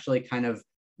actually kind of,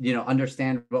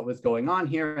 understand what was going on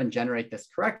here and generate this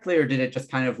correctly, or did it just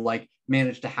kind of like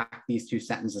manage to hack these two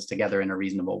sentences together in a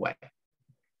reasonable way?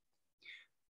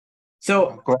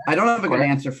 So I don't have a good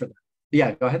answer for that.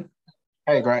 Yeah, go ahead.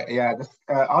 Hey, great. Yeah,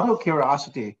 out of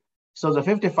curiosity, so the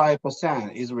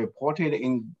 55% is reported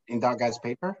in that guy's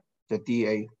paper, the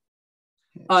DA.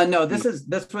 No, this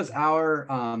was our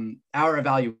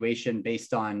evaluation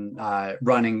based on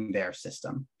running their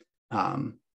system.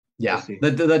 Yeah,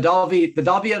 the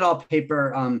Dalby et al.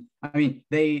 Paper.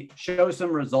 They show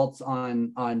some results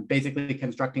on basically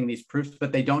constructing these proofs,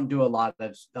 but they don't do a lot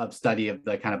of study of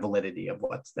the kind of validity of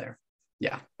what's there.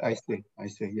 Yeah, I see.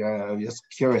 Yeah, I'm just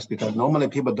curious because normally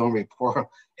people don't report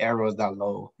errors that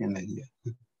low in the year.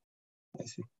 I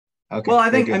see. Okay. Well,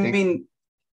 I think I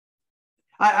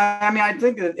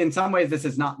think that in some ways this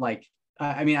is not like.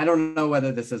 I don't know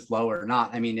whether this is low or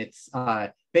not. It's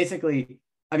basically.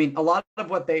 A lot of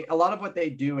what they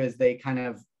do is they kind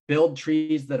of build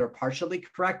trees that are partially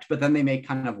correct, but then they make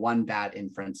kind of one bad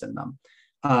inference in them.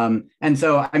 And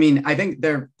so, I think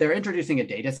they're introducing a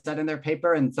data set in their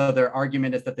paper. And so their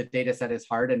argument is that the data set is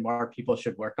hard and more people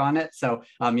should work on it. So,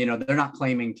 they're not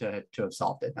claiming to have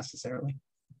solved it necessarily.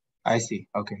 I see.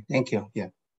 Okay. Thank you. Yeah.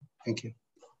 Thank you.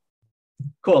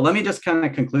 Cool. Let me just kind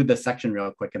of conclude this section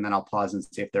real quick, and then I'll pause and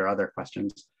see if there are other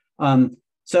questions.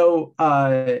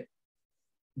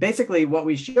 Basically, what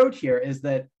we showed here is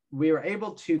that we were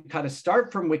able to kind of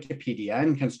start from Wikipedia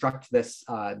and construct this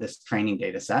training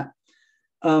data set.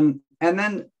 And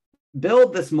then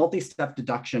build this multi-step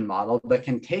deduction model that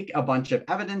can take a bunch of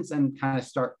evidence and kind of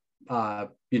start,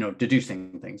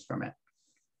 deducing things from it.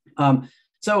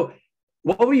 So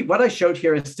what I showed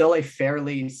here is still a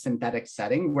fairly synthetic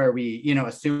setting where we,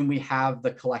 assume we have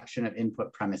the collection of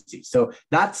input premises. So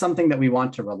that's something that we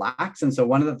want to relax. And so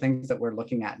one of the things that we're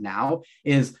looking at now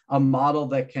is a model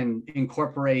that can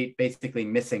incorporate basically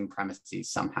missing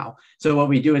premises somehow. So what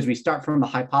we do is we start from the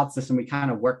hypothesis and we kind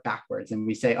of work backwards and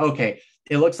we say, okay,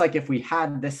 it looks like if we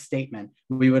had this statement,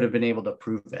 we would have been able to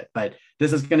prove it. But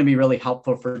this is going to be really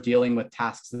helpful for dealing with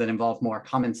tasks that involve more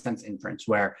common sense inference,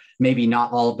 where maybe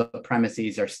not all of the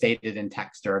premises are stated in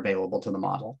text or available to the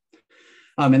model.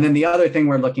 And then the other thing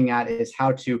we're looking at is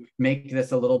how to make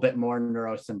this a little bit more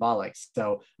neurosymbolic.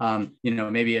 So,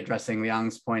 maybe addressing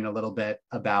Liang's point a little bit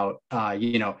about,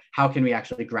 how can we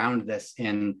actually ground this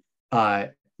in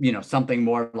something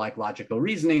more like logical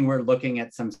reasoning. We're looking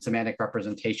at some semantic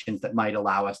representations that might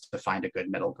allow us to find a good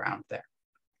middle ground there.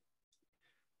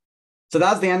 So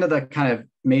that's the end of the kind of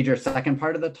major second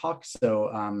part of the talk. So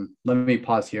let me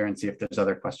pause here and see if there's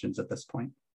other questions at this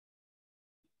point.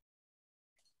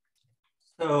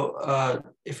 So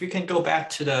if we can go back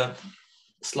to the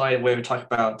slide where we talk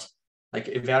about like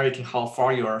evaluating how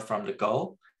far you are from the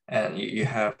goal, and you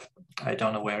have, I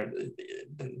don't know where,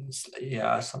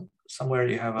 somewhere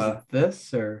you have a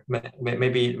this or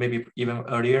maybe even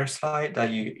earlier slide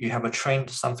that you have a trained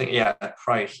something,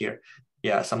 right here,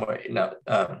 somewhere,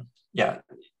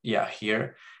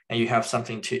 here, and you have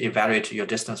something to evaluate your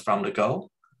distance from the goal,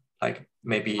 like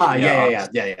maybe yep.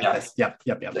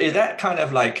 Is that kind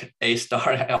of like A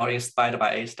star or inspired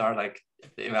by A star, like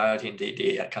evaluating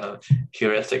the kind of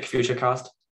heuristic future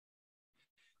cost?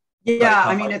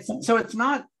 Yeah,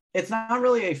 it's not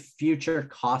really a future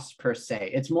cost per se.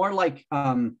 It's more like,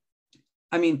 the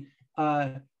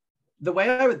way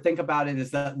I would think about it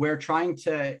is that we're trying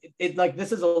to,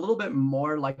 this is a little bit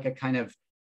more like a kind of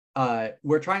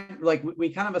we're trying, like, we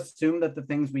kind of assume that the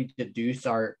things we deduce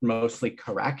are mostly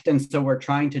correct. And so we're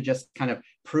trying to just kind of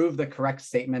prove the correct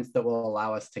statements that will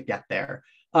allow us to get there.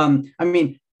 I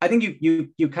mean, I think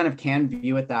you kind of can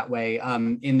view it that way,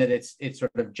 in that it's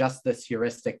sort of just this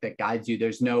heuristic that guides you.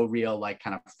 There's no real like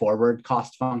kind of forward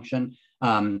cost function.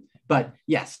 But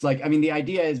yes, like, I mean, the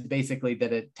idea is basically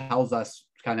that it tells us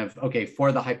kind of, okay,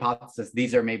 for the hypothesis,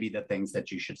 these are maybe the things that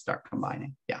you should start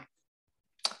combining. Yeah.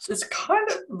 So it's kind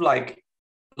of like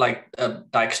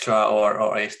Dijkstra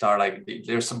or A star, like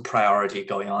there's some priority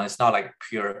going on. It's not like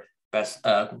pure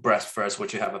breadth first,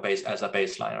 which you have as a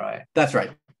baseline, right? That's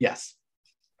right. Yes.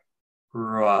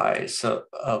 Right. So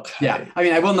okay. Yeah. I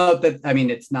mean, I will note that, I mean,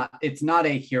 it's not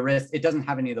a heuristic. It doesn't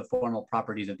have any of the formal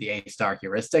properties of the A star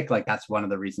heuristic. Like, that's one of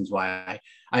the reasons why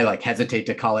I like hesitate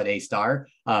to call it A star.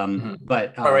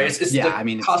 But it's yeah, the I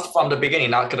mean, cost from the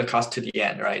beginning, not going to cost to the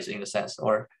end, right? In a sense,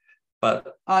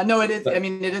 but no, it is. I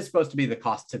mean, it is supposed to be the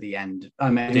cost to the end. I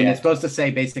mean, it's supposed to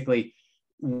say basically,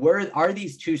 are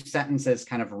these two sentences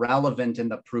kind of relevant in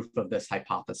the proof of this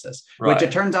hypothesis, right? Which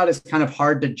it turns out is kind of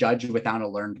hard to judge without a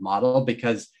learned model,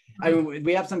 because I mean,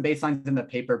 we have some baselines in the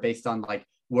paper based on like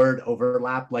word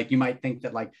overlap. Like, you might think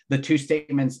that like the two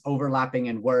statements overlapping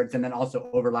in words and then also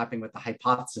overlapping with the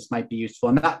hypothesis might be useful.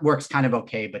 And that works kind of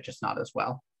okay, but just not as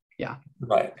well. Yeah.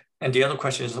 Right. And the other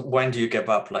question is, when do you give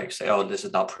up? Like, say, oh, this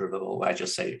is not provable. I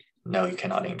just say, no, you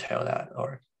cannot entail that.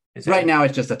 Or right now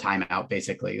it's just a timeout,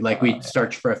 basically. Like, we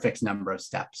search for a fixed number of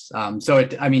steps. So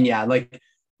I mean, yeah, like,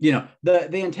 you know,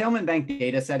 the entailment bank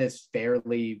data set is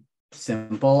fairly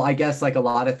simple, I guess. Like, a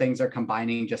lot of things are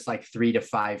combining just like 3 to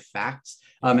 5 facts.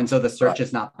 And so the search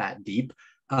is not that deep.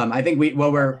 I think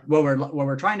what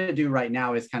we're trying to do right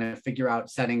now is kind of figure out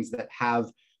settings that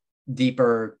have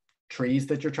deeper trees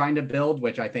that you're trying to build,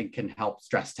 which I think can help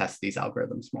stress test these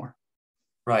algorithms more.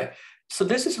 Right. So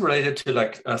this is related to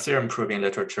like theorem proving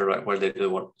literature, right, where they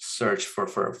do a search for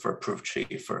proof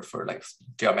tree for like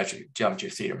geometry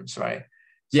theorems, right?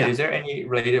 So yeah. Is there any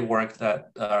related work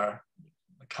that are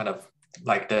kind of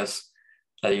like this,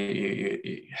 that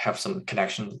you have some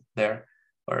connection there,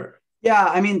 or? Yeah,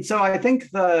 I mean, so I think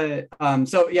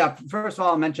so yeah, first of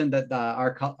all, I'll mention that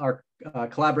our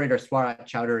collaborator Swarat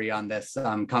Chowdhury on this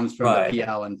comes from the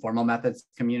PL and formal methods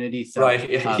community. So right,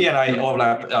 he and I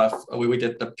overlap. We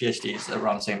did the PhDs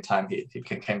around the same time. He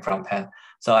came from Penn,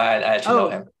 so I actually know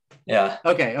him. Yeah.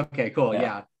 Okay, cool.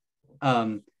 Yeah.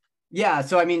 Yeah.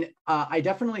 So I mean, I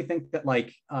definitely think that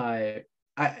like the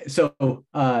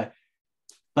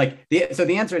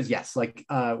answer is yes. Like,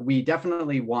 we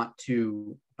definitely want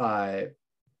to kind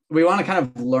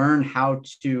of learn how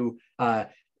to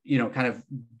kind of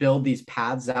build these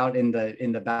paths out in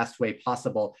the best way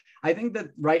possible. I think that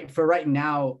right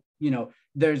now,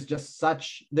 there's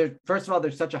first of all,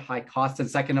 there's such a high cost, and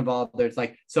second of all, there's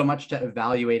like so much to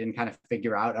evaluate and kind of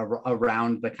figure out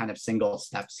around the kind of single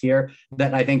steps here,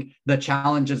 that I think the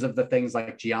challenges of the things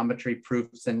like geometry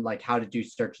proofs and like how to do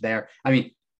search there, I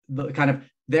mean, the kind of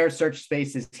their search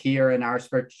space is here and our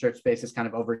search space is kind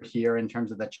of over here in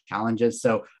terms of the challenges.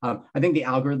 So I think the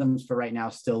algorithms for right now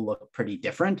still look pretty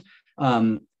different.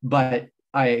 But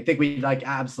I think we like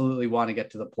absolutely want to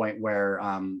get to the point where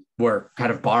we're kind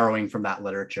of borrowing from that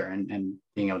literature and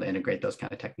being able to integrate those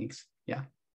kind of techniques. Yeah.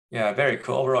 Yeah, very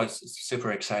cool. Overall, it's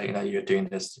super exciting that you're doing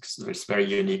this. It's very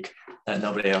unique that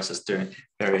nobody else is doing.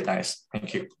 Very nice.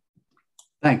 Thank you.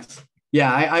 Thanks.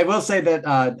 Yeah, I will say that,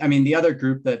 I mean, the other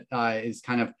group that is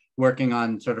kind of working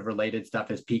on sort of related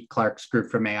stuff is Pete Clark's group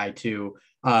from AI2.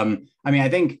 I mean, I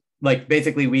think like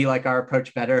basically we like our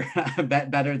approach better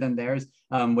than theirs,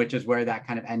 which is where that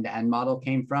kind of end-to-end model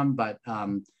came from. But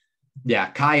yeah,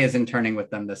 Kai is interning with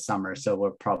them this summer, so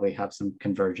we'll probably have some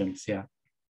convergence. Yeah.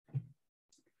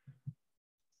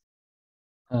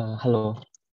 Hello.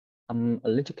 I'm a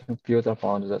little confused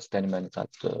about the statement that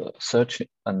the search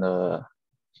and the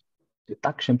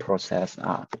deduction process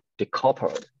are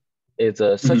decoupled. Is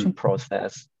the searching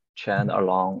process trained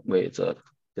along with the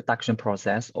deduction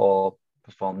process or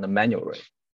performed manually?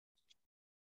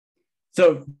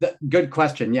 So good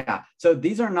question. Yeah. So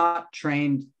these are not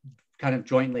trained kind of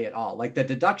jointly at all. Like the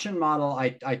deduction model,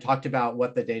 I talked about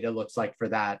what the data looks like for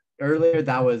that earlier.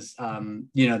 That was,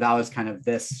 that was kind of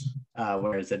this,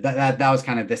 where is it? That was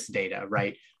kind of this data,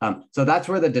 right? So that's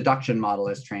where the deduction model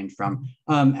is trained from.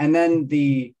 And then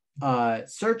the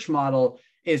search model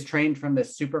is trained from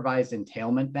this supervised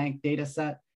entailment bank data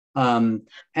set. And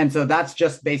so that's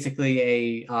just basically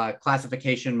a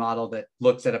classification model that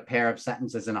looks at a pair of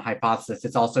sentences and a hypothesis.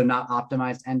 It's also not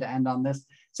optimized end-to-end on this.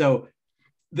 So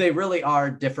they really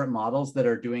are different models that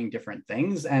are doing different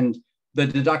things. And the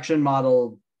deduction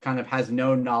model kind of has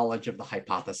no knowledge of the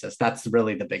hypothesis. That's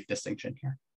really the big distinction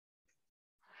here.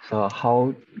 So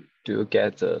how do you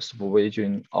get the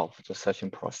supervision of the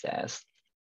searching process?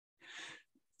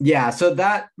 Yeah, so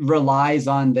that relies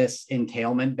on this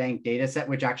entailment bank data set,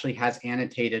 which actually has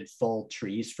annotated full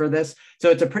trees for this.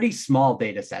 So it's a pretty small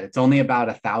data set. It's only about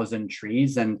 1,000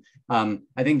 trees. And I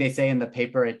think they say in the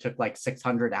paper, it took like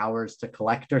 600 hours to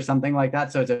collect or something like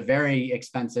that. So it's a very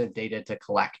expensive data to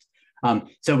collect.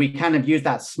 So we kind of use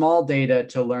that small data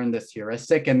to learn this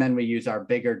heuristic, and then we use our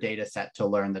bigger data set to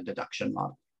learn the deduction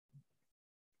model.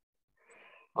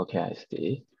 Okay, I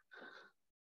see.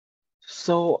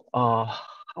 So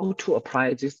how to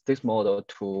apply this model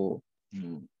to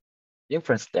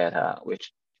inference data,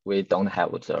 which we don't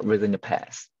have the reasoning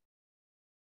path?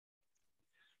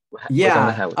 We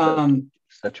don't have the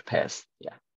search path.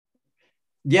 Yeah.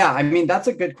 Yeah, I mean, that's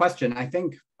a good question. I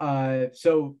think,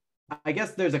 so I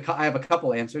guess I have a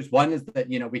couple answers. One is that,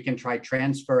 we can try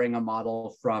transferring a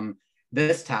model from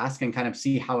this task and kind of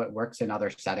see how it works in other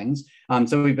settings.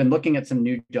 So we've been looking at some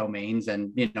new domains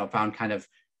and, found kind of,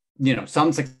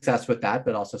 some success with that,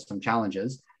 but also some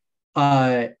challenges.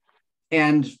 I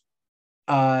mean,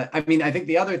 I think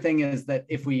the other thing is that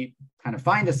if we kind of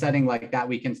find a setting like that,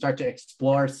 we can start to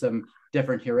explore some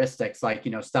different heuristics, like,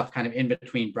 stuff kind of in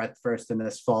between breadth first and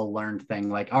this full learned thing.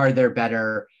 Like, are there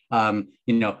better,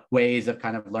 ways of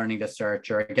kind of learning to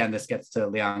search? Or again, this gets to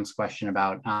Liang's question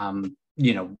about,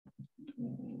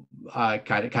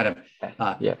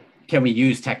 can we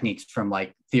use techniques from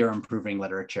like theorem proving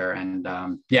literature? And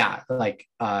I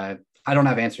don't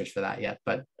have answers for that yet,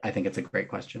 but I think it's a great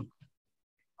question.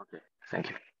 Okay, thank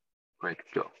you. Great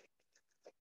job.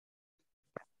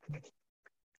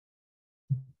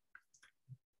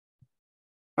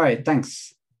 All right,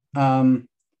 thanks.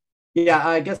 Yeah,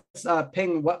 I guess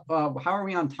Ping, how are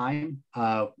we on time?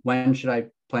 When should I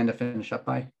plan to finish up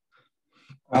by?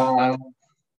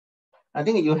 I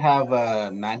think you have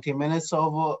 90 minutes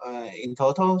over in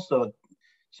total. So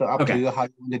up to you how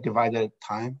you want to divide the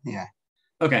time. Yeah.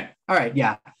 Okay. All right.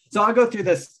 Yeah. So I'll go through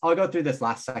this. I'll go through this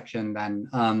last section then.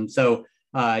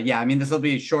 Yeah, I mean, this will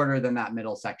be shorter than that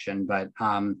middle section, but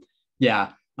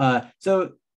yeah.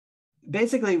 So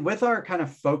basically, with our kind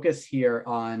of focus here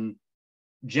on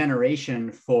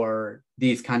generation for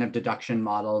these kind of deduction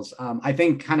models, I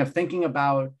think kind of thinking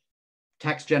about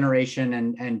text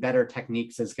generation and better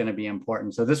techniques is going to be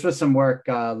important. So this was some work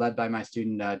led by my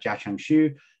student Jiacheng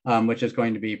Xu, which is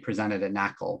going to be presented at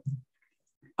NACL.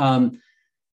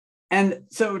 And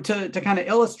so to kind of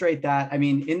illustrate that, I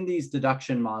mean, in these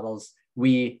deduction models,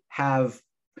 we have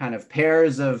kind of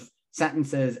pairs of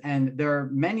sentences, and there are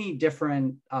many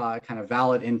different kind of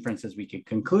valid inferences we could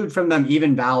conclude from them,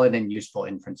 even valid and useful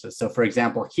inferences. So for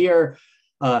example, here,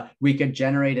 we could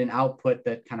generate an output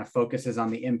that kind of focuses on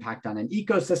the impact on an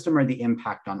ecosystem or the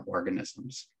impact on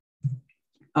organisms.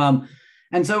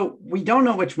 And so we don't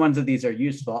know which ones of these are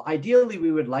useful. Ideally,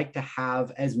 we would like to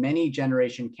have as many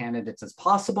generation candidates as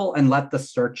possible and let the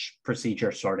search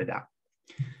procedure sort it out.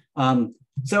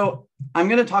 So I'm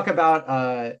going to talk about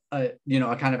a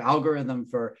kind of algorithm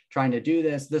for trying to do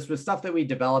this. This was stuff that we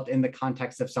developed in the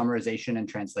context of summarization and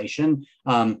translation.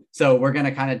 So we're going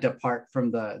to kind of depart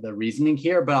from the reasoning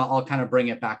here, but I'll kind of bring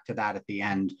it back to that at the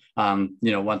end.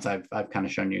 Once I've kind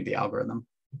of shown you the algorithm.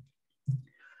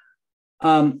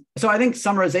 So I think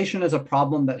summarization is a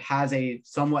problem that has a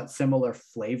somewhat similar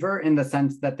flavor in the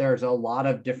sense that there's a lot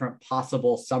of different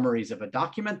possible summaries of a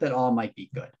document that all might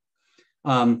be good.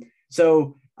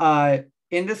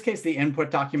 In this case, the input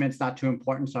document's not too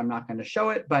important, so I'm not going to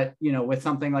show it. But with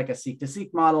something like a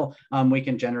seek-to-seek model, we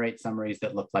can generate summaries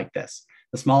that look like this.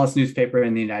 The smallest newspaper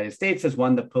in the United States has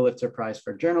won the Pulitzer Prize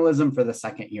for Journalism for the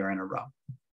second year in a row.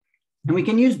 And we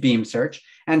can use beam search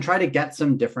and try to get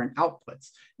some different outputs.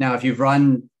 Now, if you've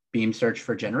run beam search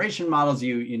for generation models,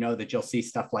 you know that you'll see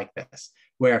stuff like this,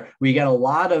 where we get a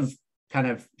lot of kind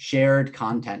of shared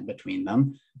content between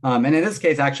them. And in this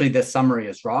case, actually, this summary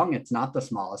is wrong. It's not the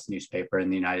smallest newspaper in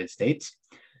the United States.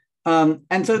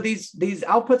 And so these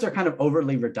outputs are kind of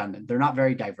overly redundant. They're not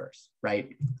very diverse,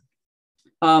 right?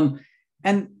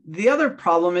 And the other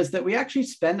problem is that we actually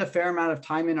spend a fair amount of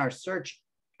time in our search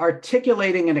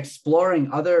articulating and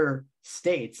exploring other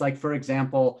states. Like, for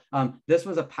example, this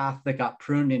was a path that got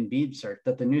pruned in beam search,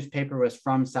 that the newspaper was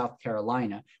from South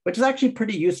Carolina, which is actually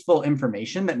pretty useful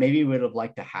information that maybe we would have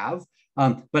liked to have,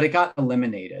 but it got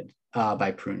eliminated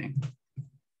by pruning.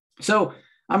 So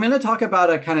I'm going to talk about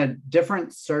a kind of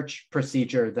different search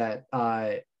procedure that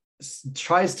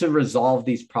tries to resolve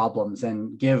these problems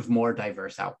and give more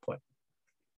diverse output.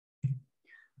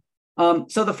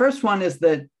 So the first one is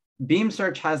that beam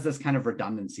search has this kind of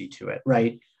redundancy to it,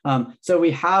 right? So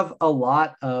we have a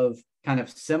lot of kind of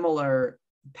similar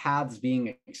paths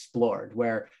being explored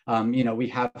where, we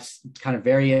have kind of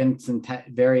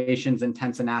variations in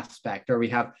tense and aspect, or we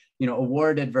have,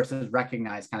 awarded versus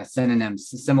recognized kind of synonyms,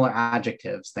 similar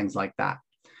adjectives, things like that.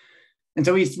 And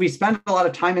so we spend a lot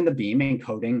of time in the beam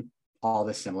encoding all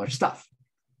this similar stuff.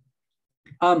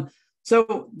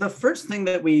 So the first thing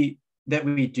that we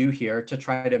do here to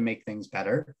try to make things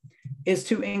better is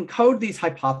to encode these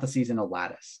hypotheses in a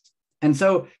lattice. And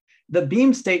so the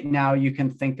beam state now you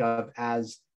can think of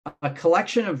as a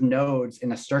collection of nodes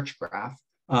in a search graph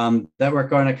that we're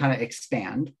going to kind of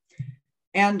expand.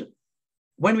 And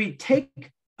when we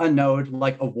take a node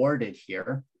like awarded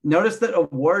here, notice that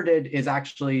awarded is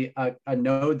actually a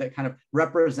node that kind of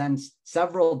represents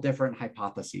several different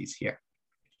hypotheses here.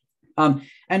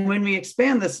 And when we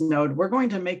expand this node, we're going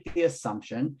to make the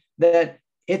assumption that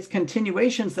its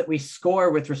continuations that we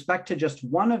score with respect to just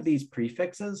one of these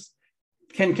prefixes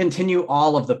can continue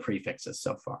all of the prefixes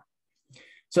so far.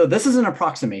 So this is an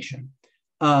approximation.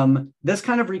 This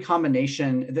kind of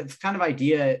recombination, this kind of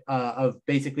idea of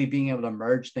basically being able to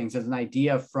merge things is an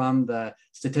idea from the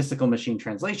statistical machine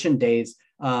translation days,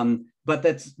 but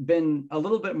that's been a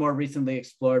little bit more recently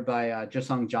explored by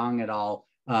Zhisong Zhang et al.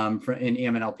 In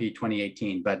EMNLP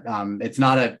 2018, but it's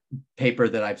not a paper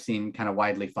that I've seen kind of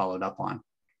widely followed up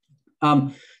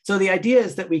on. So the idea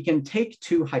is that we can take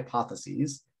two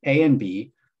hypotheses, A and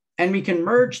B, and we can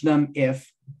merge them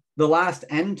if the last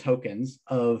n tokens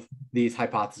of these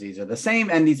hypotheses are the same,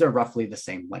 and these are roughly the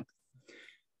same length.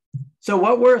 So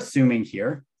what we're assuming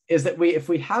here is that if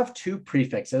we have two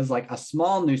prefixes, like a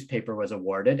small newspaper was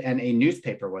awarded and a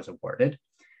newspaper was awarded,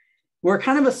 we're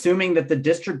kind of assuming that the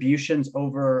distributions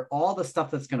over all the stuff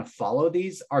that's going to follow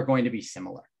these are going to be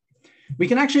similar. We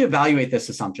can actually evaluate this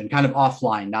assumption kind of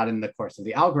offline, not in the course of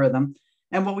the algorithm.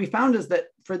 And what we found is that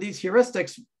for these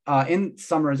heuristics in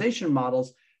summarization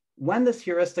models, when this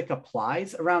heuristic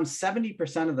applies, around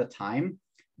 70% of the time,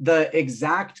 the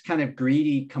exact kind of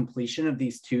greedy completion of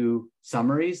these two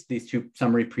summaries, these two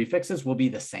summary prefixes will be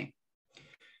the same.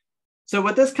 So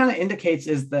what this kind of indicates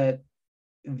is that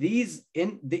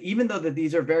even though that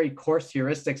these are very coarse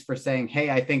heuristics for saying,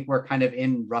 hey, I think we're kind of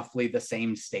in roughly the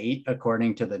same state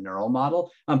according to the neural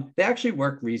model, they actually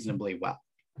work reasonably well.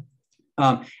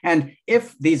 And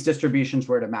if these distributions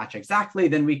were to match exactly,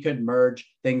 then we could merge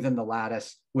things in the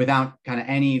lattice without kind of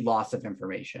any loss of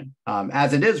information.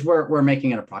 As it is, we're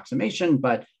making an approximation,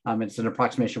 but it's an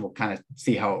approximation. We'll kind of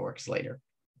see how it works later.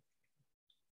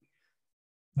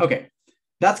 Okay,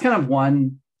 that's kind of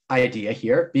one idea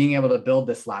here, being able to build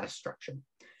this lattice structure.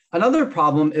 Another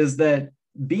problem is that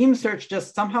beam search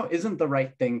just somehow isn't the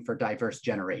right thing for diverse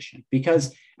generation,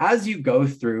 because as you go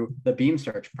through the beam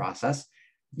search process,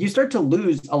 you start to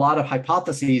lose a lot of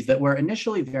hypotheses that were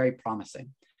initially very promising.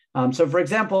 So for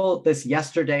example, this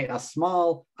yesterday, a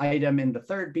small item in the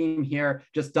third beam here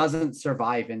just doesn't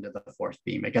survive into the fourth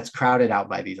beam. It gets crowded out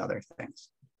by these other things.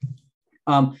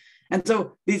 And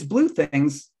so these blue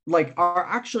things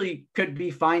could be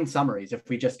fine summaries if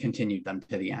we just continued them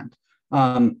to the end.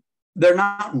 They're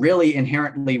not really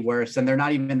inherently worse, and they're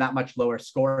not even that much lower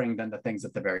scoring than the things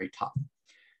at the very top.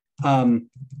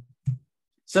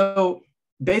 So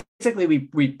basically,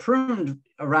 we pruned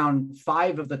around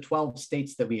 5 of the 12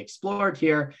 states that we explored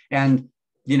here, and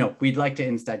we'd like to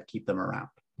instead keep them around.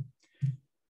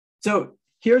 So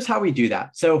here's how we do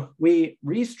that. So we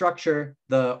restructure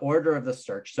the order of the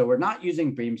search. So we're not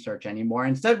using beam search anymore.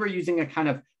 Instead, we're using a kind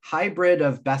of hybrid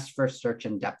of best first search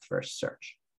and depth first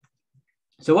search.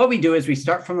 So what we do is we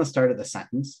start from the start of the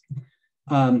sentence,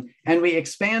 and we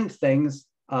expand things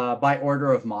by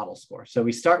order of model score. So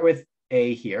we start with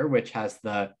A here, which has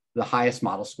the highest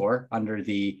model score under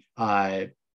the under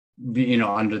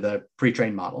the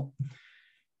pre-trained model,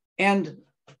 and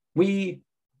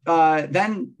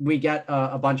then we get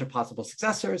a bunch of possible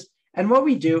successors. And what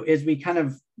we do is we kind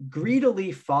of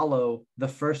greedily follow the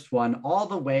first one all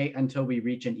the way until we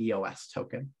reach an EOS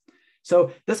token.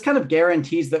 So this kind of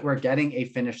guarantees that we're getting a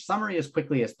finished summary as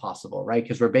quickly as possible, right?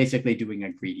 Because we're basically doing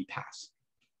a greedy pass.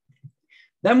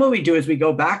 Then what we do is we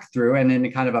go back through, and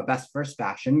in kind of a best first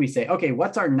fashion, we say, okay,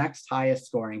 what's our next highest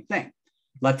scoring thing?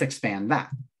 Let's expand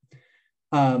that.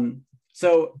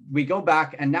 So we go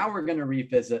back, and now we're going to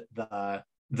revisit the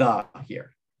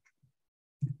here.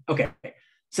 Okay,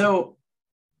 so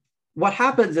what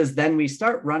happens is then we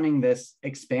start running this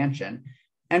expansion,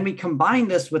 and we combine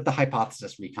this with the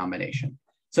hypothesis recombination.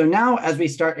 So now as we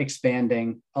start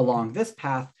expanding along this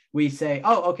path, we say,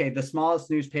 oh, okay, the smallest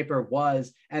newspaper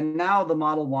was, and now the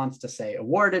model wants to say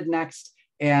awarded next.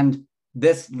 And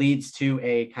this leads to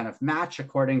a kind of match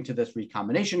according to this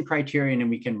recombination criterion, and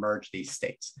we can merge these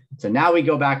states. So now we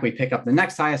go back, we pick up the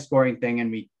next highest scoring thing,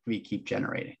 and we keep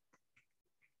generating.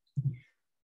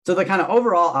 So the kind of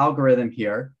overall algorithm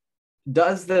here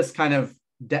does this kind of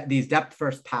these depth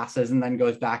first passes and then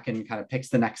goes back and kind of picks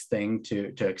the next thing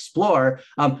to explore.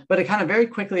 But it kind of very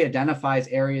quickly identifies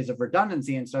areas of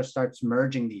redundancy and starts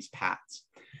merging these paths.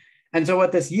 And so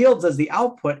what this yields as the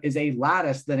output is a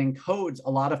lattice that encodes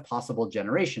a lot of possible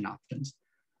generation options.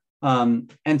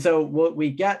 And so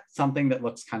we get something that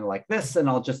looks kind of like this, and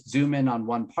I'll just zoom in on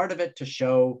one part of it to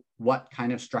show what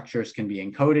kind of structures can be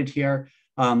encoded here.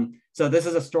 So this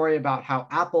is a story about how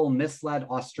Apple misled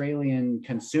Australian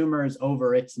consumers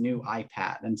over its new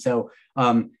iPad. And so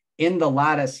in the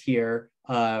lattice here,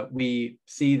 we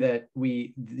see that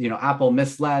Apple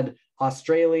misled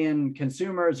Australian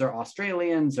consumers or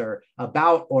Australians or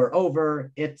about or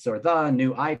over its or the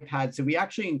new iPad. So we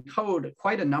actually encode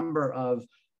quite a number of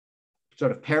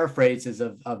sort of paraphrases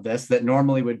of this that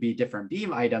normally would be different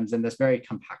beam items in this very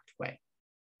compact way.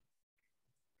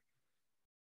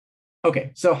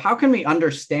 Okay, so how can we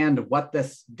understand what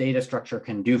this data structure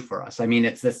can do for us? I mean,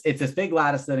 it's this big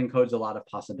lattice that encodes a lot of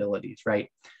possibilities, right?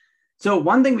 So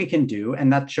one thing we can do,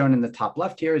 and that's shown in the top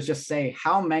left here, is just say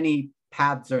how many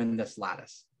paths are in this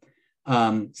lattice.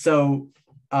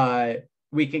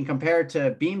 We can compare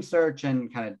to beam search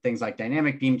and kind of things like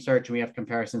dynamic beam search, and we have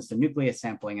comparisons to nucleus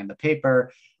sampling in the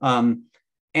paper.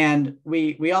 And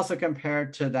we also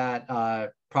compared to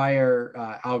that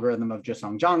prior algorithm of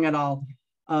Zhisong Zhang et al.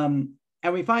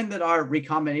 And we find that our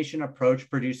recombination approach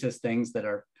produces things that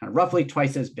are kind of roughly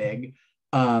twice as big.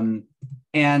 And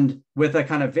with a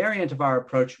kind of variant of our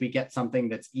approach, we get something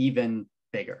that's even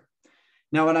bigger.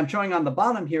 Now, what I'm showing on the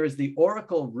bottom here is the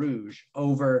Oracle Rouge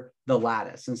over the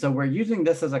lattice. And so we're using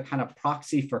this as a kind of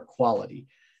proxy for quality.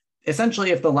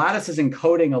 Essentially, if the lattice is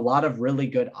encoding a lot of really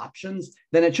good options,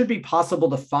 then it should be possible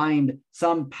to find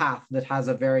some path that has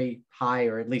a very high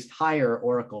or at least higher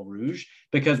Oracle Rouge,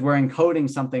 because we're encoding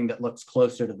something that looks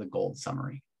closer to the gold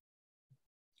summary.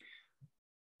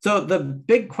 So the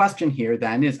big question here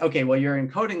then is, okay, well, you're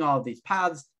encoding all of these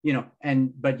paths,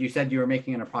 but you said you were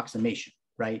making an approximation,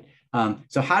 right?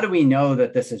 So how do we know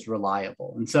that this is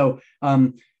reliable? And so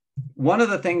one of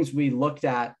the things we looked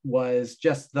at was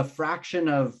just the fraction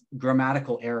of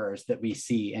grammatical errors that we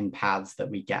see in paths that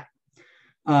we get.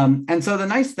 And so the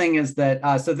nice thing is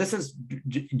that, so this is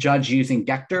judged using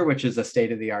Gechter, which is a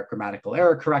state-of-the-art grammatical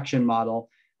error correction model.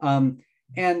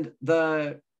 And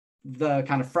the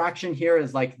kind of fraction here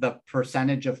is like the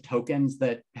percentage of tokens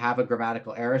that have a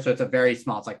grammatical error. So it's a very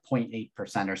small, it's like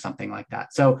 0.8% or something like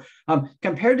that. So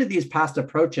compared to these past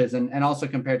approaches and also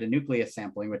compared to nucleus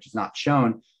sampling, which is not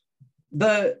shown,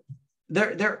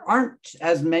 there aren't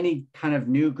as many kind of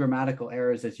new grammatical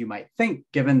errors as you might think,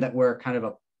 given that we're kind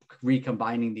of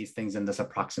recombining these things in this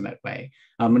approximate way.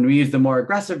 When we use the more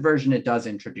aggressive version, it does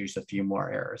introduce a few more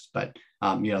errors, but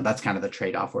that's kind of the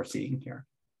trade-off we're seeing here.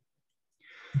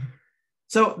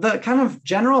 So the kind of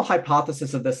general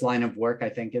hypothesis of this line of work, I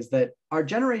think, is that our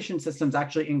generation systems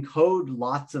actually encode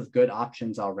lots of good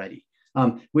options already.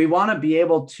 We want to be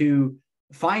able to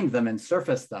find them and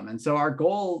surface them. And so our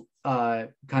goal kind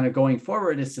of going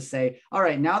forward is to say, all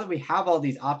right, now that we have all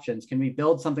these options, can we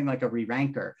build something like a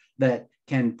re-ranker that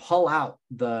can pull out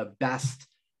the best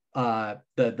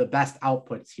the best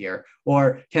outputs here?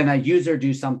 Or can a user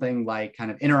do something like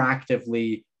kind of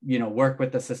interactively work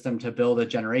with the system to build a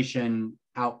generation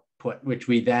output, which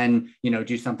we then,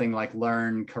 do something like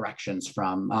learn corrections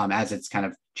from as it's kind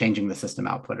of changing the system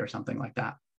output or something like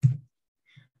that.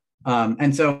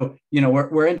 And so,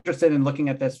 we're interested in looking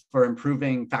at this for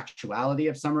improving factuality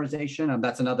of summarization.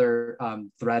 That's another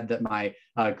thread that my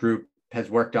group has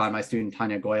worked on. My student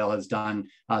Tanya Goyal has done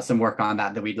some work on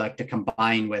that we'd like to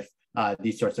combine with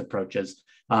these sorts of approaches.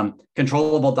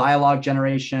 Controllable dialogue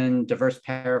generation, diverse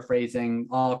paraphrasing,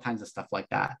 all kinds of stuff like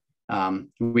that.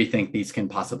 We think these can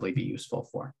possibly be useful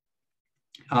for.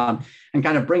 And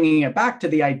kind of bringing it back to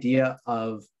the idea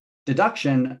of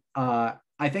deduction,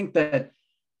 I think that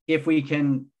if we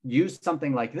can use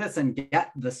something like this and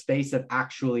get the space of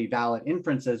actually valid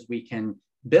inferences we can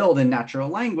build in natural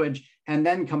language, and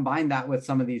then combine that with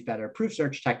some of these better proof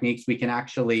search techniques, we can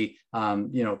actually,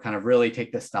 kind of really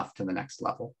take this stuff to the next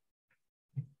level.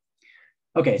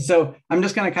 Okay, so I'm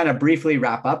just going to kind of briefly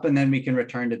wrap up, and then we can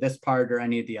return to this part or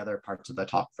any of the other parts of the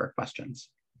talk for questions.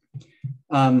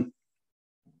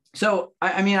 So,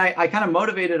 I kind of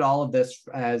motivated all of this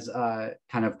as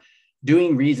kind of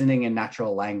doing reasoning in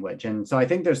natural language. And so I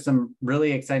think there's some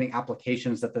really exciting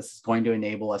applications that this is going to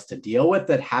enable us to deal with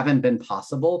that haven't been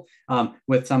possible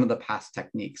with some of the past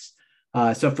techniques.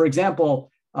 So for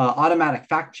example, automatic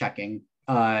fact checking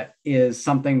is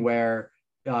something where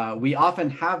we often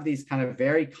have these kind of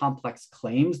very complex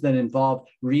claims that involve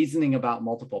reasoning about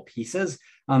multiple pieces.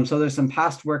 So there's some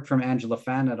past work from Angela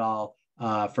Fan et al.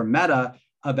 From Meta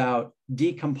about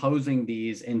decomposing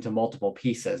these into multiple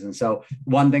pieces. And so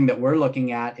one thing that we're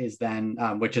looking at is then,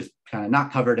 which is kind of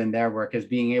not covered in their work, is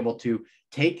being able to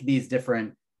take these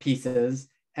different pieces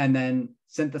and then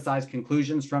synthesize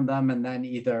conclusions from them and then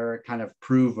either kind of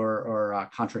prove or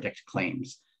contradict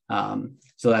claims.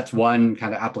 So that's one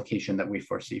kind of application that we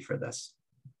foresee for this.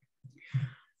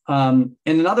 In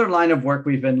another line of work,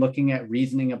 we've been looking at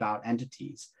reasoning about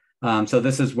entities. So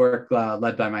this is work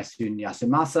led by my student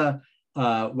Yasumasa,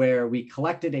 where we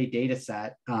collected a data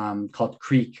set called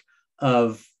Creek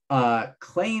of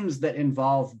claims that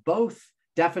involve both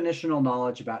definitional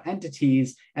knowledge about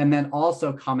entities and then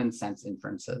also common sense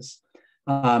inferences.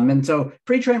 And so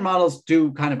pre-trained models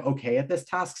do kind of okay at this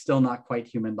task, still not quite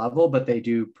human level, but they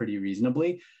do pretty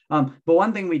reasonably. But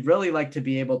one thing we'd really like to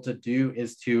be able to do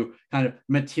is to kind of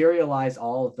materialize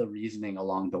all of the reasoning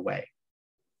along the way.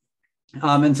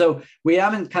 And so we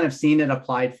haven't kind of seen it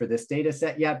applied for this data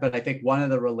set yet, but I think one of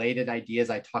the related ideas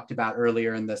I talked about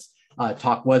earlier in this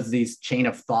talk was these chain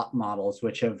of thought models,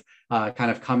 which have kind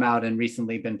of come out and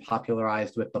recently been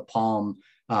popularized with the Palm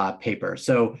paper.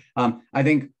 So I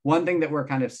think one thing that we're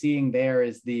kind of seeing there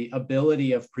is the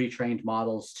ability of pre-trained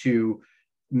models to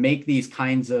make these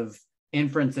kinds of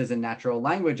inferences in natural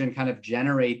language and kind of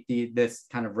generate this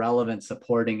kind of relevant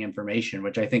supporting information,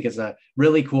 which I think is a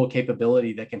really cool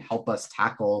capability that can help us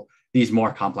tackle these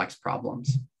more complex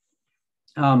problems.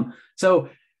 So,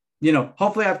 you know,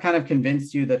 hopefully I've kind of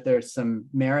convinced you that there's some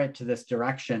merit to this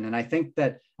direction. And I think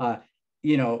that,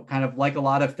 you know, kind of like a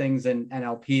lot of things in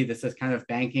NLP, this is kind of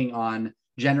banking on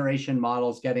generation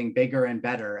models getting bigger and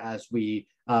better as we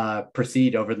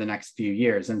proceed over the next few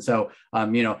years. And so,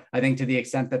 you know, I think to the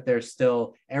extent that there's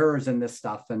still errors in this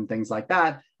stuff and things like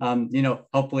that, you know,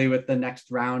 hopefully with the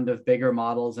next round of bigger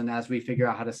models and as we figure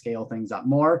out how to scale things up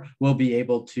more, we'll be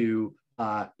able to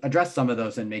address some of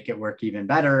those and make it work even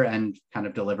better and kind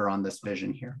of deliver on this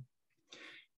vision here.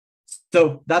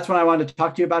 So that's what I wanted to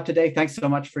talk to you about today. Thanks so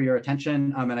much for your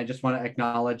attention. And I just want to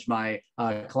acknowledge my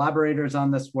collaborators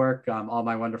on this work, all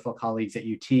my wonderful colleagues at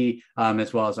UT,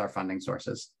 as well as our funding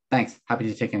sources. Thanks.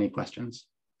 Happy to take any questions.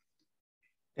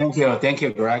 Thank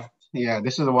you, Greg. Yeah,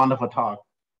 this is a wonderful talk.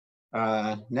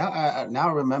 Now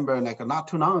I remember, like not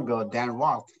too long ago, Dan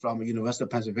Roth from University of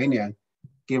Pennsylvania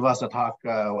gave us a talk.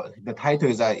 The title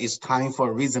is "It's Time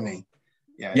for Reasoning."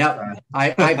 Yeah, yep.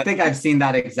 I think I've seen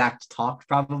that exact talk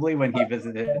probably when he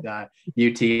visited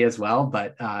UT as well.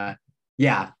 But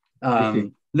yeah,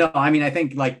 no, I mean, I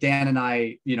think like Dan and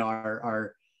I, you know,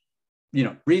 are you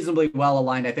know, reasonably well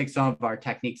aligned. I think some of our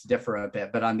techniques differ a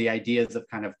bit, but on the ideas of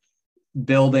kind of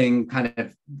building kind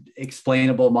of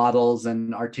explainable models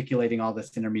and articulating all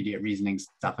this intermediate reasoning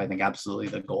stuff, I think absolutely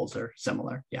the goals are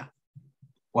similar. Yeah.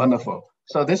 Wonderful.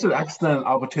 So this is an excellent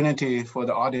opportunity for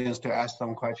the audience to ask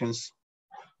some questions.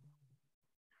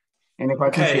 Any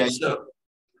questions? Okay, Yeah. so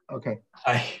okay.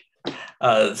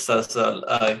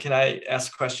 Can I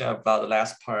ask a question about the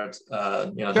last part? You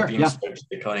know, sure, the beam search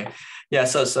decoding. Yeah.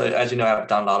 So as you know, I've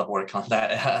done a lot of work on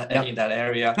that in that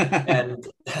area, and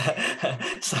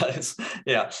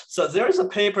So there is a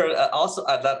paper also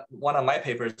that one of my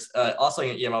papers also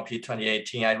in EMLP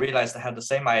 2018. I realized I had the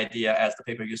same idea as the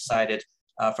paper you cited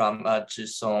from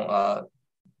Zhisong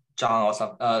Zhang or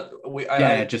something.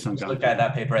 I just looked at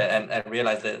that paper and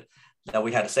realized that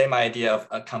we had the same idea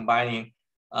of combining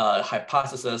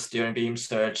hypothesis during beam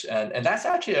search, and that's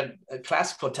actually a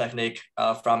classical technique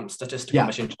from statistical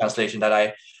machine translation that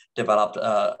I developed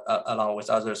along with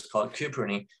others called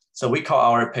Q-pruning. So we call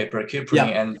our paper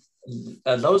Q-pruning, and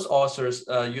those authors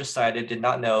you cited did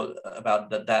not know about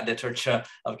that literature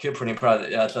of Q-pruning,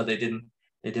 so they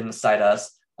didn't cite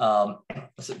us.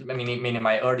 Meaning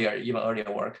my even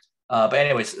earlier work. But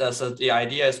anyways, so the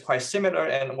idea is quite similar,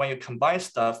 and when you combine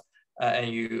stuff.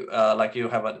 And you like you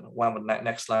have one of the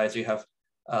next slides, you have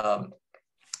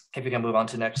if you can move on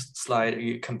to next slide,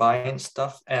 you combine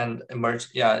stuff and merge.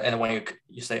 Yeah, and when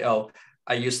you say, oh,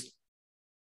 I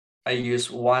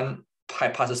use one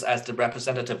hypothesis as the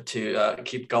representative to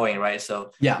keep going, right?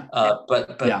 So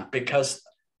but because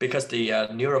the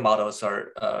neural models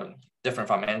are different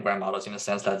from n-gram models in the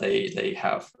sense that they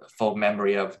have full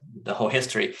memory of the whole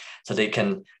history, so they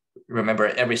can remember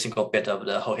every single bit of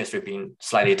the whole history being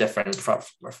slightly different from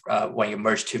when you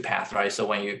merge two paths, right? So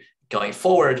when you going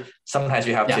forward, sometimes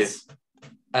you have to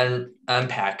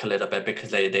unpack a little bit because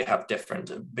they have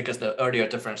different, because the earlier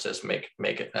differences may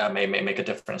make a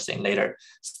difference in later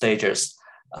stages.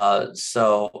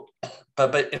 So,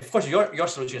 but of course, your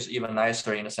solution is even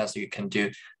nicer in the sense that you can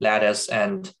do lattice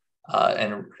and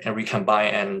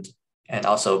recombine and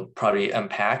also probably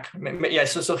unpack. Yeah.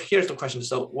 So here's the question.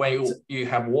 So when you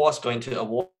have was going to a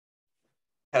wall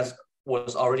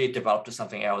was already developed to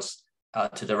something else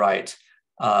to the right,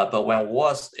 but when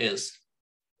was is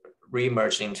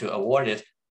remerged into awarded,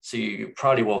 so you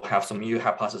probably will have some new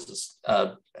hypotheses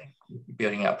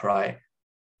building up, right?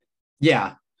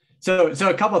 Yeah. So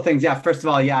a couple of things. Yeah. First of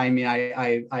all, yeah. I mean,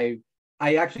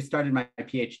 I actually started my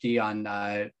PhD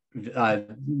on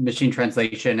machine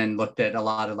translation and looked at a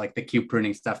lot of like the cube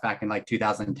pruning stuff back in like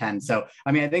 2010. So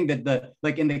I mean, I think that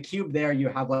like in the cube there, you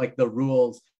have like the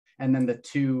rules and then the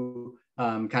two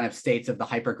kind of states of the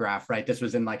hypergraph, right? This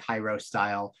was in like high-row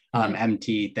style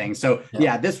MT thing. So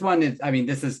yeah, this one is, I mean,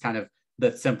 this is kind of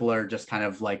the simpler, just kind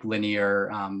of like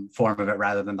linear form of it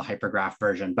rather than the hypergraph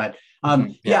version. But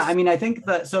yeah, I mean, I think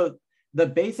that, so the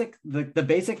basic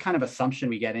kind of assumption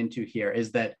we get into here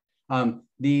is that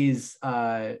these,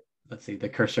 let's see, the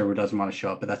cursor doesn't want to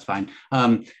show up, but that's fine.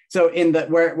 So in the,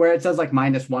 where it says like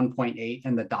minus 1.8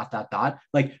 and the ...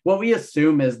 like what we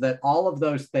assume is that all of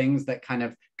those things that kind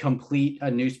of complete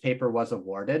a newspaper was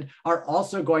awarded are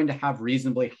also going to have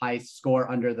reasonably high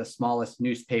score under the smallest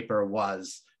newspaper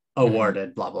was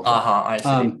awarded, blah, blah, blah. I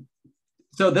see.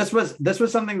 So this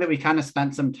was something that we kind of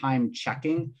spent some time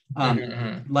checking.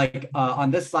 Like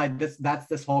on this slide, that's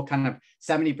this whole kind of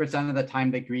 70% of the time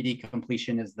the greedy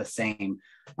completion is the same.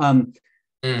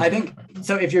 I think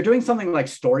so. If you're doing something like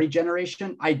story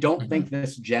generation, I don't think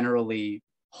this generally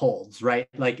holds, right?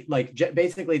 Like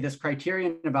basically this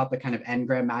criterion about the kind of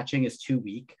n-gram matching is too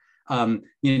weak.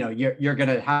 You know, you're going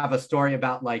to have a story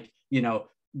about like, you know,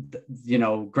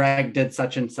 Greg did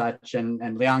such and such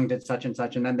and Liang did such and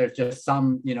such. And then there's just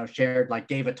some, you know, shared, like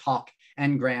gave a talk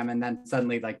n-gram, and then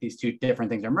suddenly like these two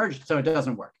different things are merged. So it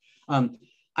doesn't work.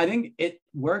 I think it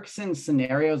works in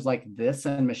scenarios like this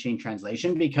in machine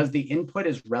translation because the input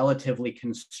is relatively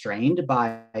constrained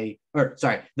by, or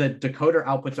sorry, the decoder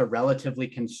outputs are relatively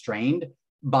constrained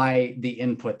by the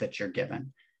input that you're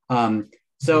given.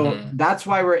 So that's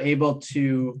why we're able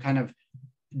to kind of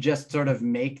just sort of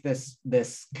make this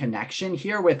connection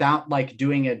here without like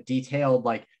doing a detailed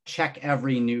like check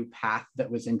every new path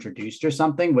that was introduced or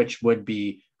something, which would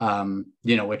be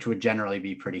you know, which would generally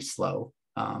be pretty slow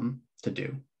to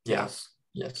do. Yes.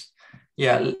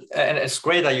 Yeah, and it's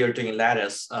great that you're doing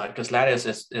lattice because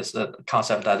lattice is a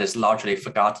concept that is largely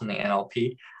forgotten in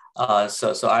NLP.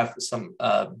 So I have some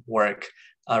work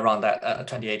around that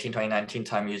 2018, 2019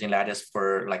 time using lattice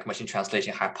for like machine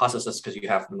translation hypothesis, because you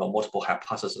have multiple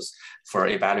hypotheses for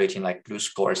evaluating like blue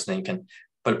scores. Then you can,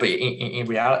 but in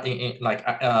reality,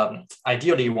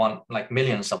 ideally you want like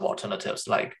millions of alternatives,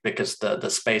 like because the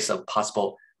space of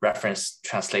possible reference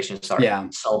translations are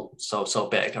so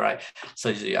big, right? So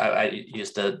I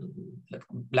use the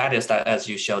lattice that, as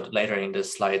you showed later in the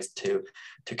slides, to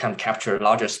kind of capture a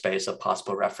larger space of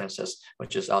possible references,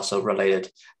 which is also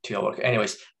related to your work.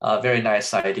 Anyways, very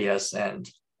nice ideas, and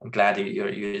I'm glad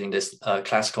you're using this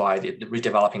classical idea,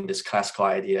 redeveloping these classical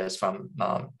ideas from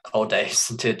old days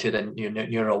to the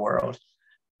neural world.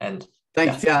 And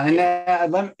thanks. Yeah,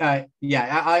 and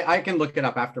I can look it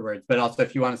up afterwards. But also,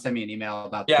 if you want to send me an email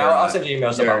about I'll send you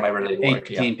emails about my related work.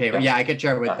 18 paper. Yeah, I could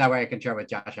share with that way. I can share with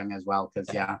Josh Young as well. Because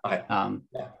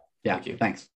thank you.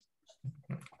 Thanks.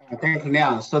 Thank you,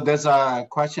 Liang. So there's a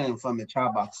question from the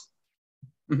chat box.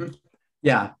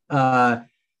 Yeah.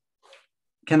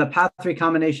 Can the path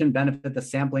recombination benefit the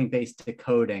sampling-based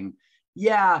decoding?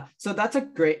 Yeah. So that's a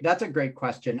great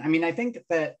question. I mean, I think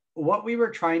that what we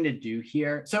were trying to do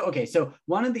here. So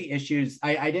one of the issues,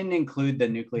 I didn't include the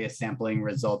nucleus sampling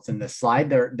results in this slide.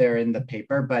 They're in the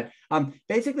paper, but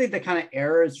basically the kind of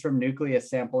errors from nucleus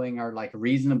sampling are like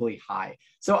reasonably high.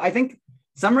 So I think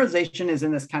summarization is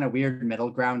in this kind of weird middle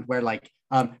ground where like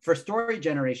for story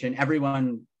generation,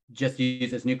 everyone just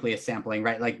uses nucleus sampling,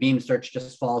 right? Like beam search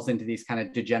just falls into these kind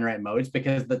of degenerate modes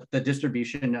because the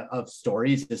distribution of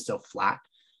stories is so flat.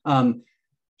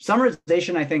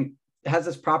 Summarization, I think, has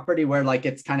this property where like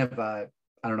it's kind of a,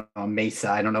 I don't know, a mesa.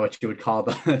 I don't know what you would call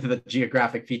the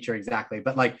geographic feature exactly,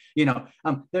 but like, you know,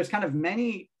 there's kind of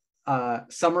many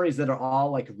summaries that are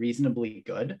all like reasonably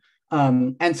good.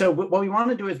 And so what we want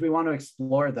to do is we want to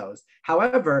explore those.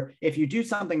 However, if you do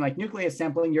something like nucleus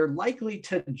sampling, you're likely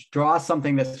to draw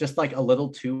something that's just like a little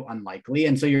too unlikely.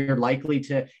 And so you're likely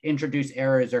to introduce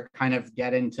errors or kind of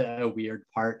get into a weird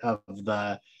part of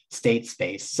the state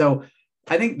space. So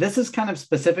I think this is kind of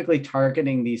specifically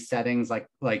targeting these settings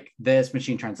like this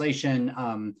machine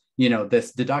translation, you know,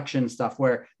 this deduction stuff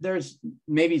where there's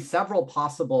maybe several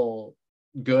possible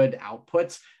good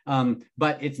outputs,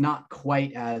 but it's not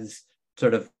quite as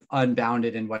sort of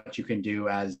unbounded in what you can do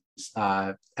as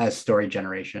story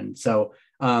generation. So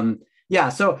yeah,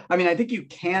 so I mean, I think you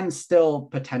can still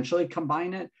potentially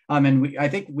combine it. And I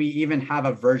think we even have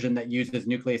a version that uses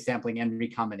nucleus sampling and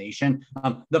recombination.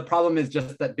 The problem is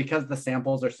just that because the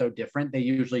samples are so different, they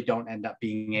usually don't end up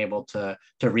being able to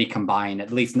recombine,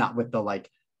 at least not with the like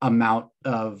amount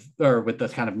of, or with the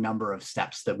kind of number of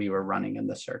steps that we were running in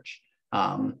the search.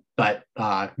 But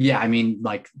yeah, I mean,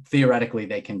 like theoretically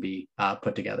they can be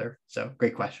put together. So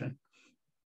great question.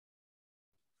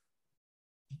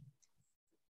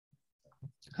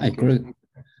 Hi, Greg.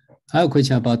 I have a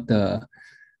question about the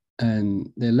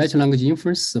natural language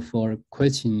inference for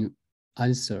question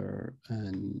answer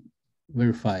and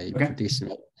verify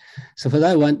prediction. So for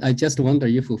that one, I just wonder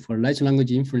if for natural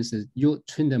language inference, you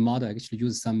train the model actually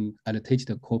use some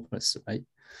annotated corpus, right?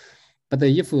 But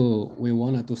if we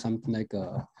want to do something like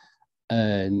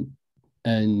and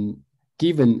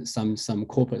given some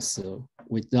corpus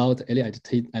without any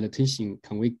annotation,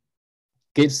 can we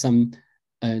get some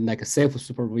like a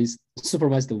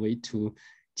self-supervised way to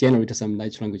generate some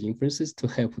natural language inferences to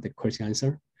help the question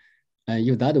answer? And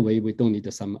if that way we don't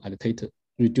need some annotated,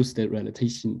 reduce the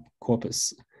annotation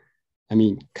corpus. I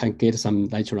mean, can get some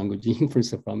natural language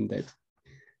inference from that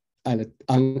and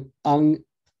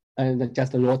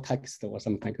just raw text or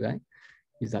something like that.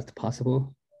 Is that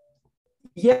possible?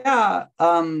 Yeah.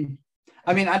 I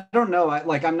mean, I don't know. I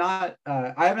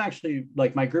haven't actually,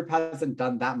 like my group hasn't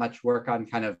done that much work on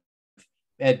kind of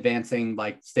advancing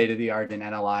like state-of-the-art in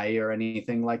NLI or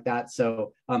anything like that.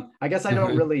 So I guess I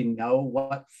don't really know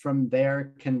what from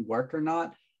there can work or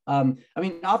not. I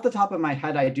mean, off the top of my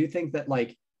head, I do think that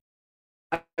like,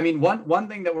 I mean, one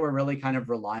thing that we're really kind of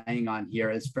relying on here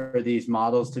is for these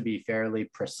models to be fairly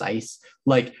precise.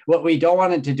 Like what we don't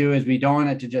want it to do is we don't want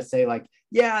it to just say like,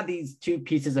 yeah, these two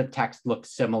pieces of text look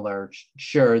similar.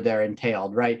 Sure, they're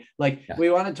entailed, right? Like we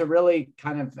wanted to really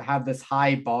kind of have this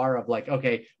high bar of like,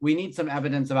 okay, we need some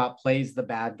evidence about plays the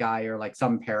bad guy or like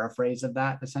some paraphrase of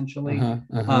that essentially.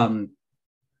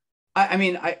 I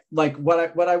mean, I like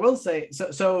what I will say.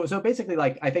 So basically,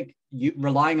 like I think you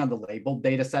relying on the labeled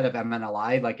data set of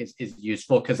MNLI like is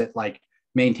useful because it like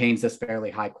maintains this fairly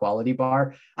high quality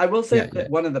bar. I will say that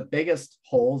one of the biggest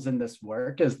holes in this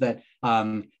work is that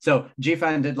so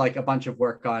GFAN did like a bunch of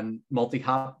work on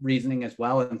multi-hop reasoning as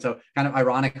well, and so kind of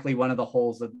ironically, one of the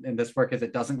holes in this work is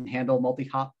it doesn't handle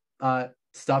multi-hop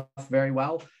stuff very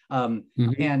well.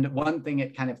 And one thing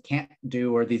it kind of can't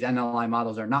do, or these NLI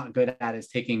models are not good at, is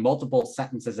taking multiple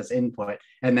sentences as input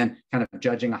and then kind of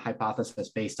judging a hypothesis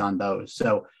based on those.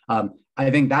 So I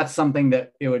think that's something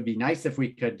that it would be nice if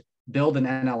we could build an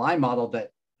NLI model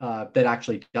that that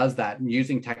actually does that, and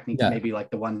using techniques maybe like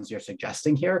the ones you're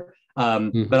suggesting here.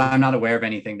 But I'm not aware of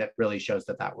anything that really shows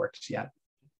that that works yet.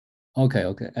 Okay,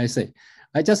 I see.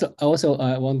 I just also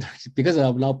wonder, because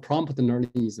of now prompt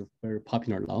learning is very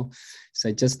popular now, so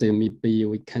I just maybe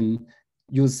we can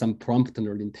use some prompt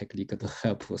learning technique to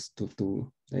help us to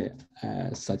do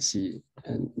such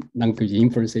language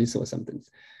inferences or something.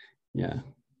 Yeah.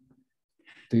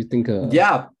 Do you think?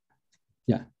 Yeah.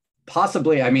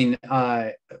 Possibly. I mean,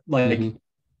 yeah,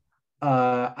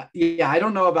 I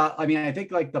don't know about. I mean, I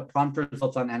think like the prompt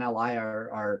results on NLI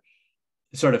are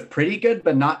sort of pretty good,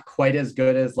 but not quite as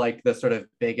good as like the sort of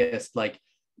biggest like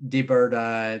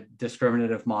DBERT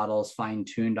discriminative models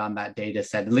fine-tuned on that data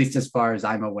set, at least as far as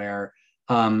I'm aware.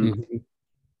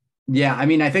 Yeah, I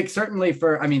mean, I think certainly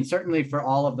for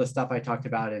all of the stuff I talked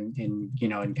about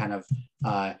in kind of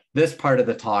this part of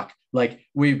the talk, like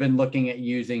we've been looking at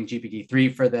using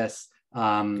GPT-3 for this,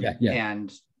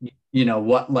 and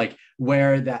what like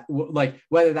where that like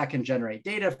whether that can generate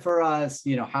data for us,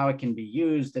 how it can be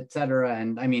used, etc.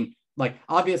 And I mean, like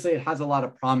obviously it has a lot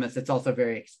of promise. It's also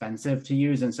very expensive to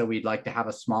use, and so we'd like to have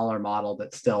a smaller model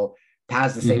that still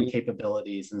has the same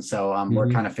capabilities. And so we're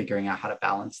kind of figuring out how to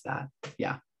balance that.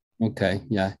 Yeah. Okay.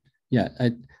 Yeah.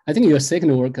 I think your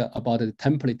second work about the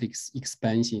template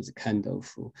expansion is kind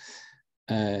of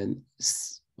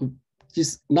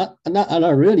just not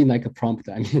really like a prompt.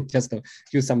 I mean, just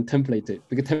use some template,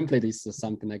 because template is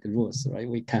something like rules, right?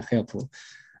 We can help,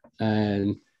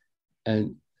 and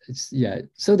it's,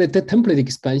 So the template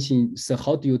expansion. So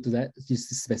how do you do that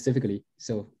specifically?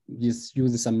 So just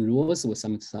use some rules or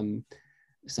some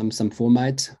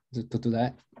format to do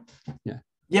that.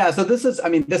 Yeah. So this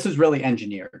is really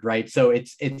engineered, right? So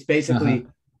it's basically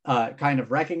kind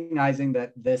of recognizing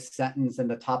that this sentence in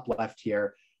the top left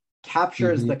here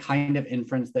captures the kind of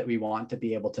inference that we want to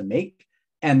be able to make.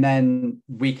 and then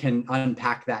we can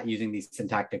unpack that using these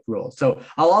syntactic rules. So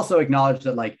I'll also acknowledge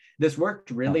that like this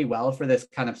worked really well for this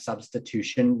kind of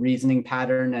substitution reasoning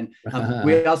pattern. And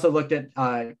we also looked at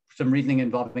some reasoning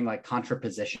involving like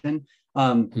contraposition.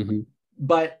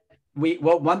 But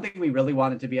one thing we really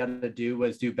wanted to be able to do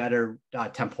was do better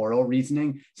temporal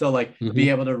reasoning. So like be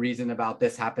able to reason about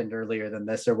this happened earlier than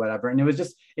this or whatever. And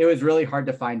it was really hard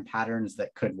to find patterns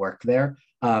that could work there.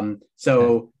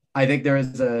 So I think there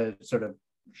is a sort of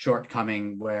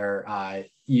shortcoming where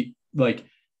you like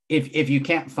if you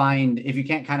can't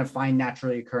kind of find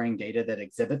naturally occurring data that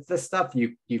exhibits this stuff,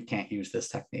 you can't use this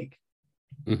technique.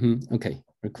 Okay,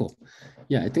 very cool.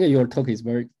 Yeah, I think your talk is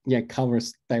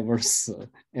covers diverse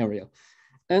area.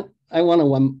 And I want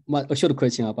a short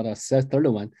question about the third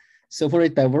one. So for a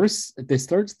diverse, this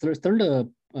third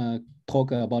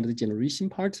talk about the generation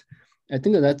part, I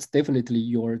think that's definitely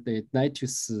the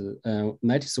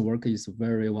lattice work is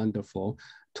very wonderful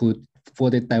for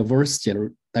the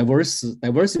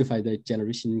diversify the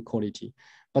generation quality.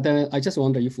 But I just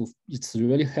wonder if it's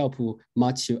really helpful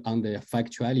much on the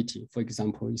factuality, for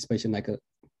example, especially like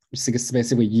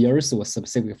specific years or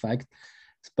specific fact.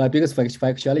 But because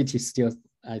factuality still,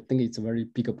 I think it's a very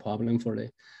big problem for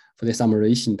the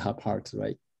summarization part,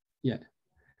 right? Yeah.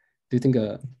 Do you think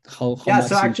how much?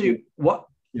 So actually,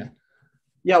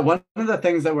 one of the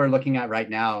things that we're looking at right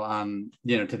now,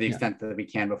 to the extent that we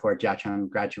can before Jiacheng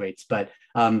graduates, but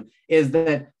is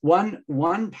that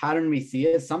one pattern we see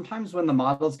is sometimes when the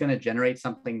model is going to generate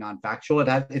something non-factual,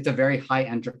 it's a very high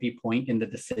entropy point in the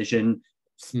decision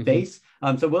space.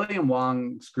 So William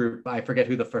Wong's group, I forget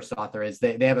who the first author is,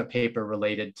 they have a paper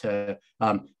related to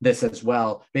this as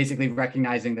well, basically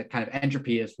recognizing that kind of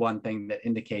entropy is one thing that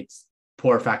indicates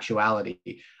poor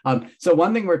factuality. So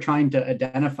one thing we're trying to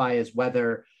identify is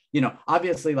whether,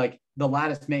 obviously like the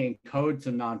lattice may encode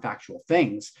some non-factual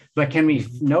things, but can we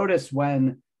notice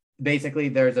when basically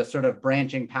there's a sort of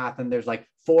branching path and there's like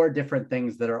 4 different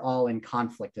things that are all in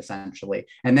conflict essentially.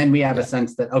 And then we have a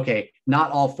sense that, okay, not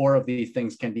all 4 of these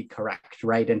things can be correct,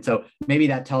 right? And so maybe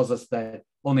that tells us that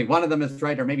only one of them is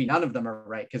right, or maybe none of them are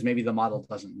right, because maybe the model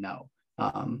doesn't know.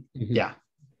 Yeah.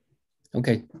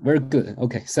 Okay, very good.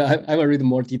 Okay, so I will read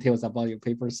more details about your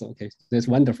paper. So, okay, that's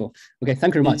wonderful. Okay,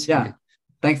 thank you very much. Yeah, okay.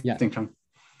 Thanks, yeah. Xingcheng.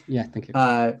 Yeah, thank you.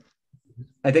 I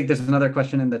think there's another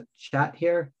question in the chat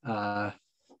here.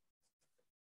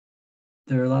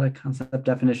 There are a lot of concept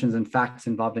definitions and facts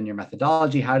involved in your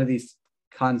methodology. How do these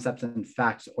concepts and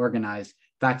facts organize?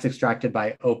 Facts extracted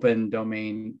by open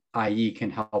domain IE can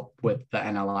help with the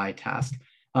NLI task.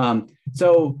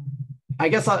 So I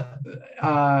guess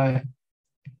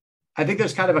I think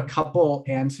there's kind of a couple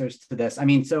answers to this. I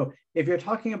mean, so if you're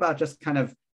talking about just kind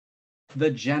of the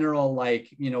general,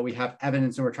 like, we have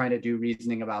evidence and we're trying to do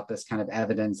reasoning about this kind of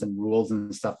evidence and rules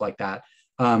and stuff like that,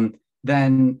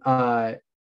 then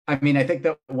I mean, I think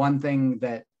that one thing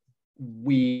that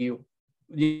we,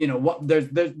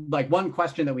 there's like one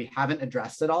question that we haven't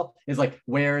addressed at all is like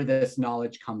where this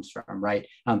knowledge comes from, right?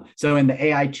 So in the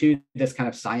AI2, this kind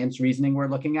of science reasoning we're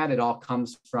looking at, it all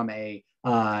comes from it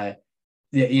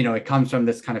comes from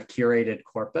this kind of curated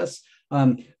corpus.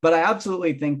 But I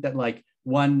absolutely think that like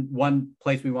one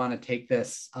place we want to take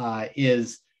this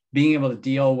is being able to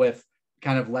deal with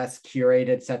kind of less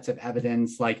curated sets of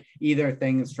evidence, like either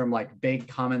things from like big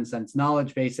common sense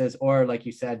knowledge bases, or like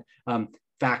you said,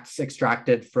 facts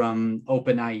extracted from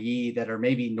OpenIE that are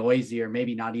maybe noisy or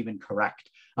maybe not even correct.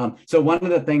 So one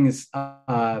of the things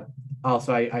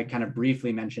also I kind of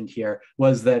briefly mentioned here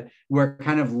was that we're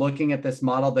kind of looking at this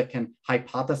model that can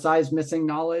hypothesize missing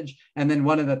knowledge. And then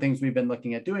one of the things we've been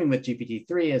looking at doing with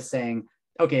GPT-3 is saying,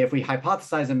 okay, if we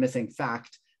hypothesize a missing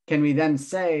fact, can we then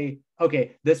say,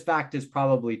 okay, this fact is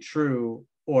probably true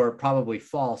or probably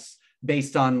false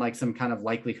based on like some kind of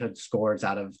likelihood scores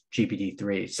out of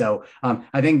GPT-3. So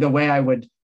I think the way I would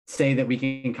say that we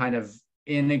can kind of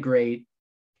integrate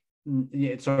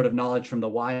sort of knowledge from the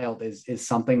wild is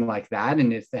something like that.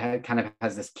 And it kind of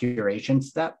has this curation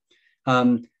step.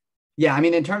 Yeah, I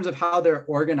mean, in terms of how they're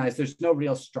organized, there's no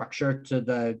real structure to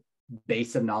the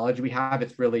base of knowledge we have.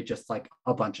 It's really just like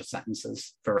a bunch of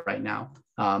sentences for right now.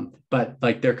 But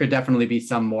like there could definitely be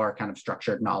some more kind of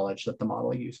structured knowledge that the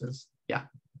model uses. Yeah.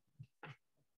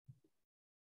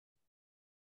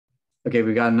 Okay,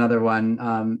 we got another one.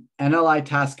 NLI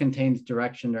task contains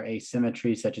direction or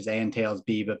asymmetry such as A entails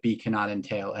B, but B cannot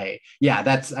entail A. Yeah,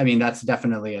 that's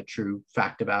definitely a true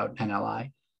fact about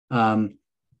NLI.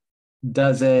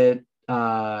 Does it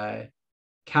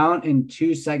count in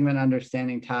 2-segment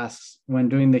understanding tasks? When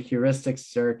doing the heuristic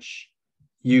search,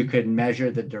 you could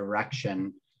measure the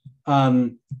direction.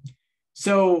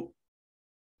 So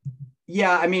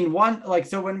Yeah, I mean,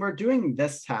 so when we're doing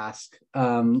this task,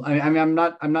 I'm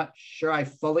not sure I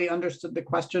fully understood the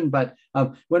question, but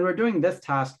when we're doing this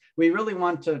task, we really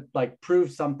want to like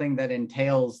prove something that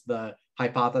entails the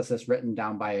hypothesis written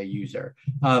down by a user.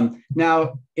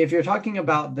 Now, if you're talking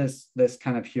about this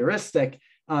kind of heuristic,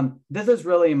 this is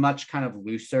really a much kind of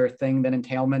looser thing than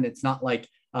entailment. It's not like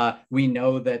we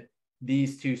know that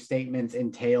these two statements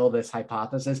entail this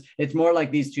hypothesis. It's more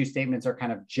like these two statements are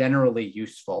kind of generally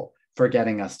useful for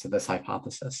getting us to this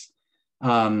hypothesis.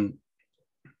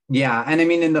 Yeah, and I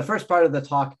mean, in the first part of the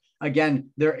talk, again,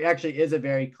 there actually is a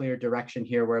very clear direction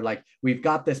here where like we've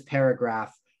got this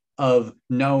paragraph of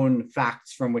known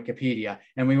facts from Wikipedia,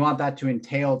 and we want that to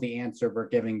entail the answer we're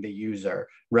giving the user,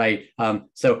 right?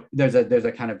 So there's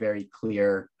a kind of very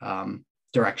clear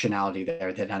directionality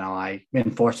there that NLI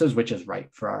enforces, which is right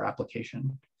for our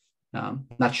application.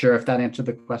 Not sure if that answered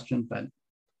the question, but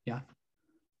yeah.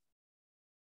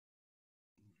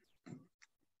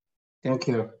 Thank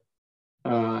you.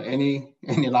 Any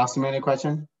last minute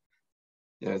question?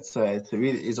 Yeah,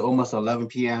 it's almost 11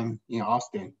 p.m. in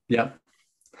Austin. Yep.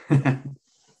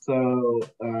 So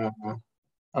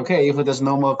okay, if there's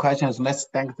no more questions, let's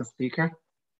thank the speaker.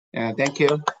 Thank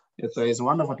you. It's a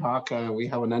wonderful talk. We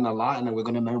have learned a lot, and we're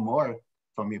going to learn more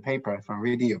from your paper, from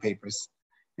reading your papers.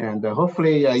 And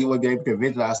hopefully you will be able to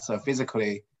visit us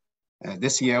physically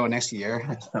this year or next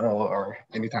year or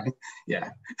anytime.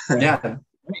 Yeah. Yeah.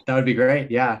 That would be great.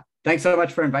 Yeah. Thanks so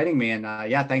much for inviting me. And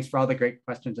yeah, thanks for all the great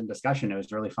questions and discussion. It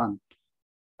was really fun.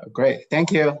 Great.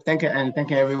 Thank you. Thank you. And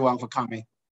thank you everyone for coming.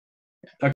 Okay.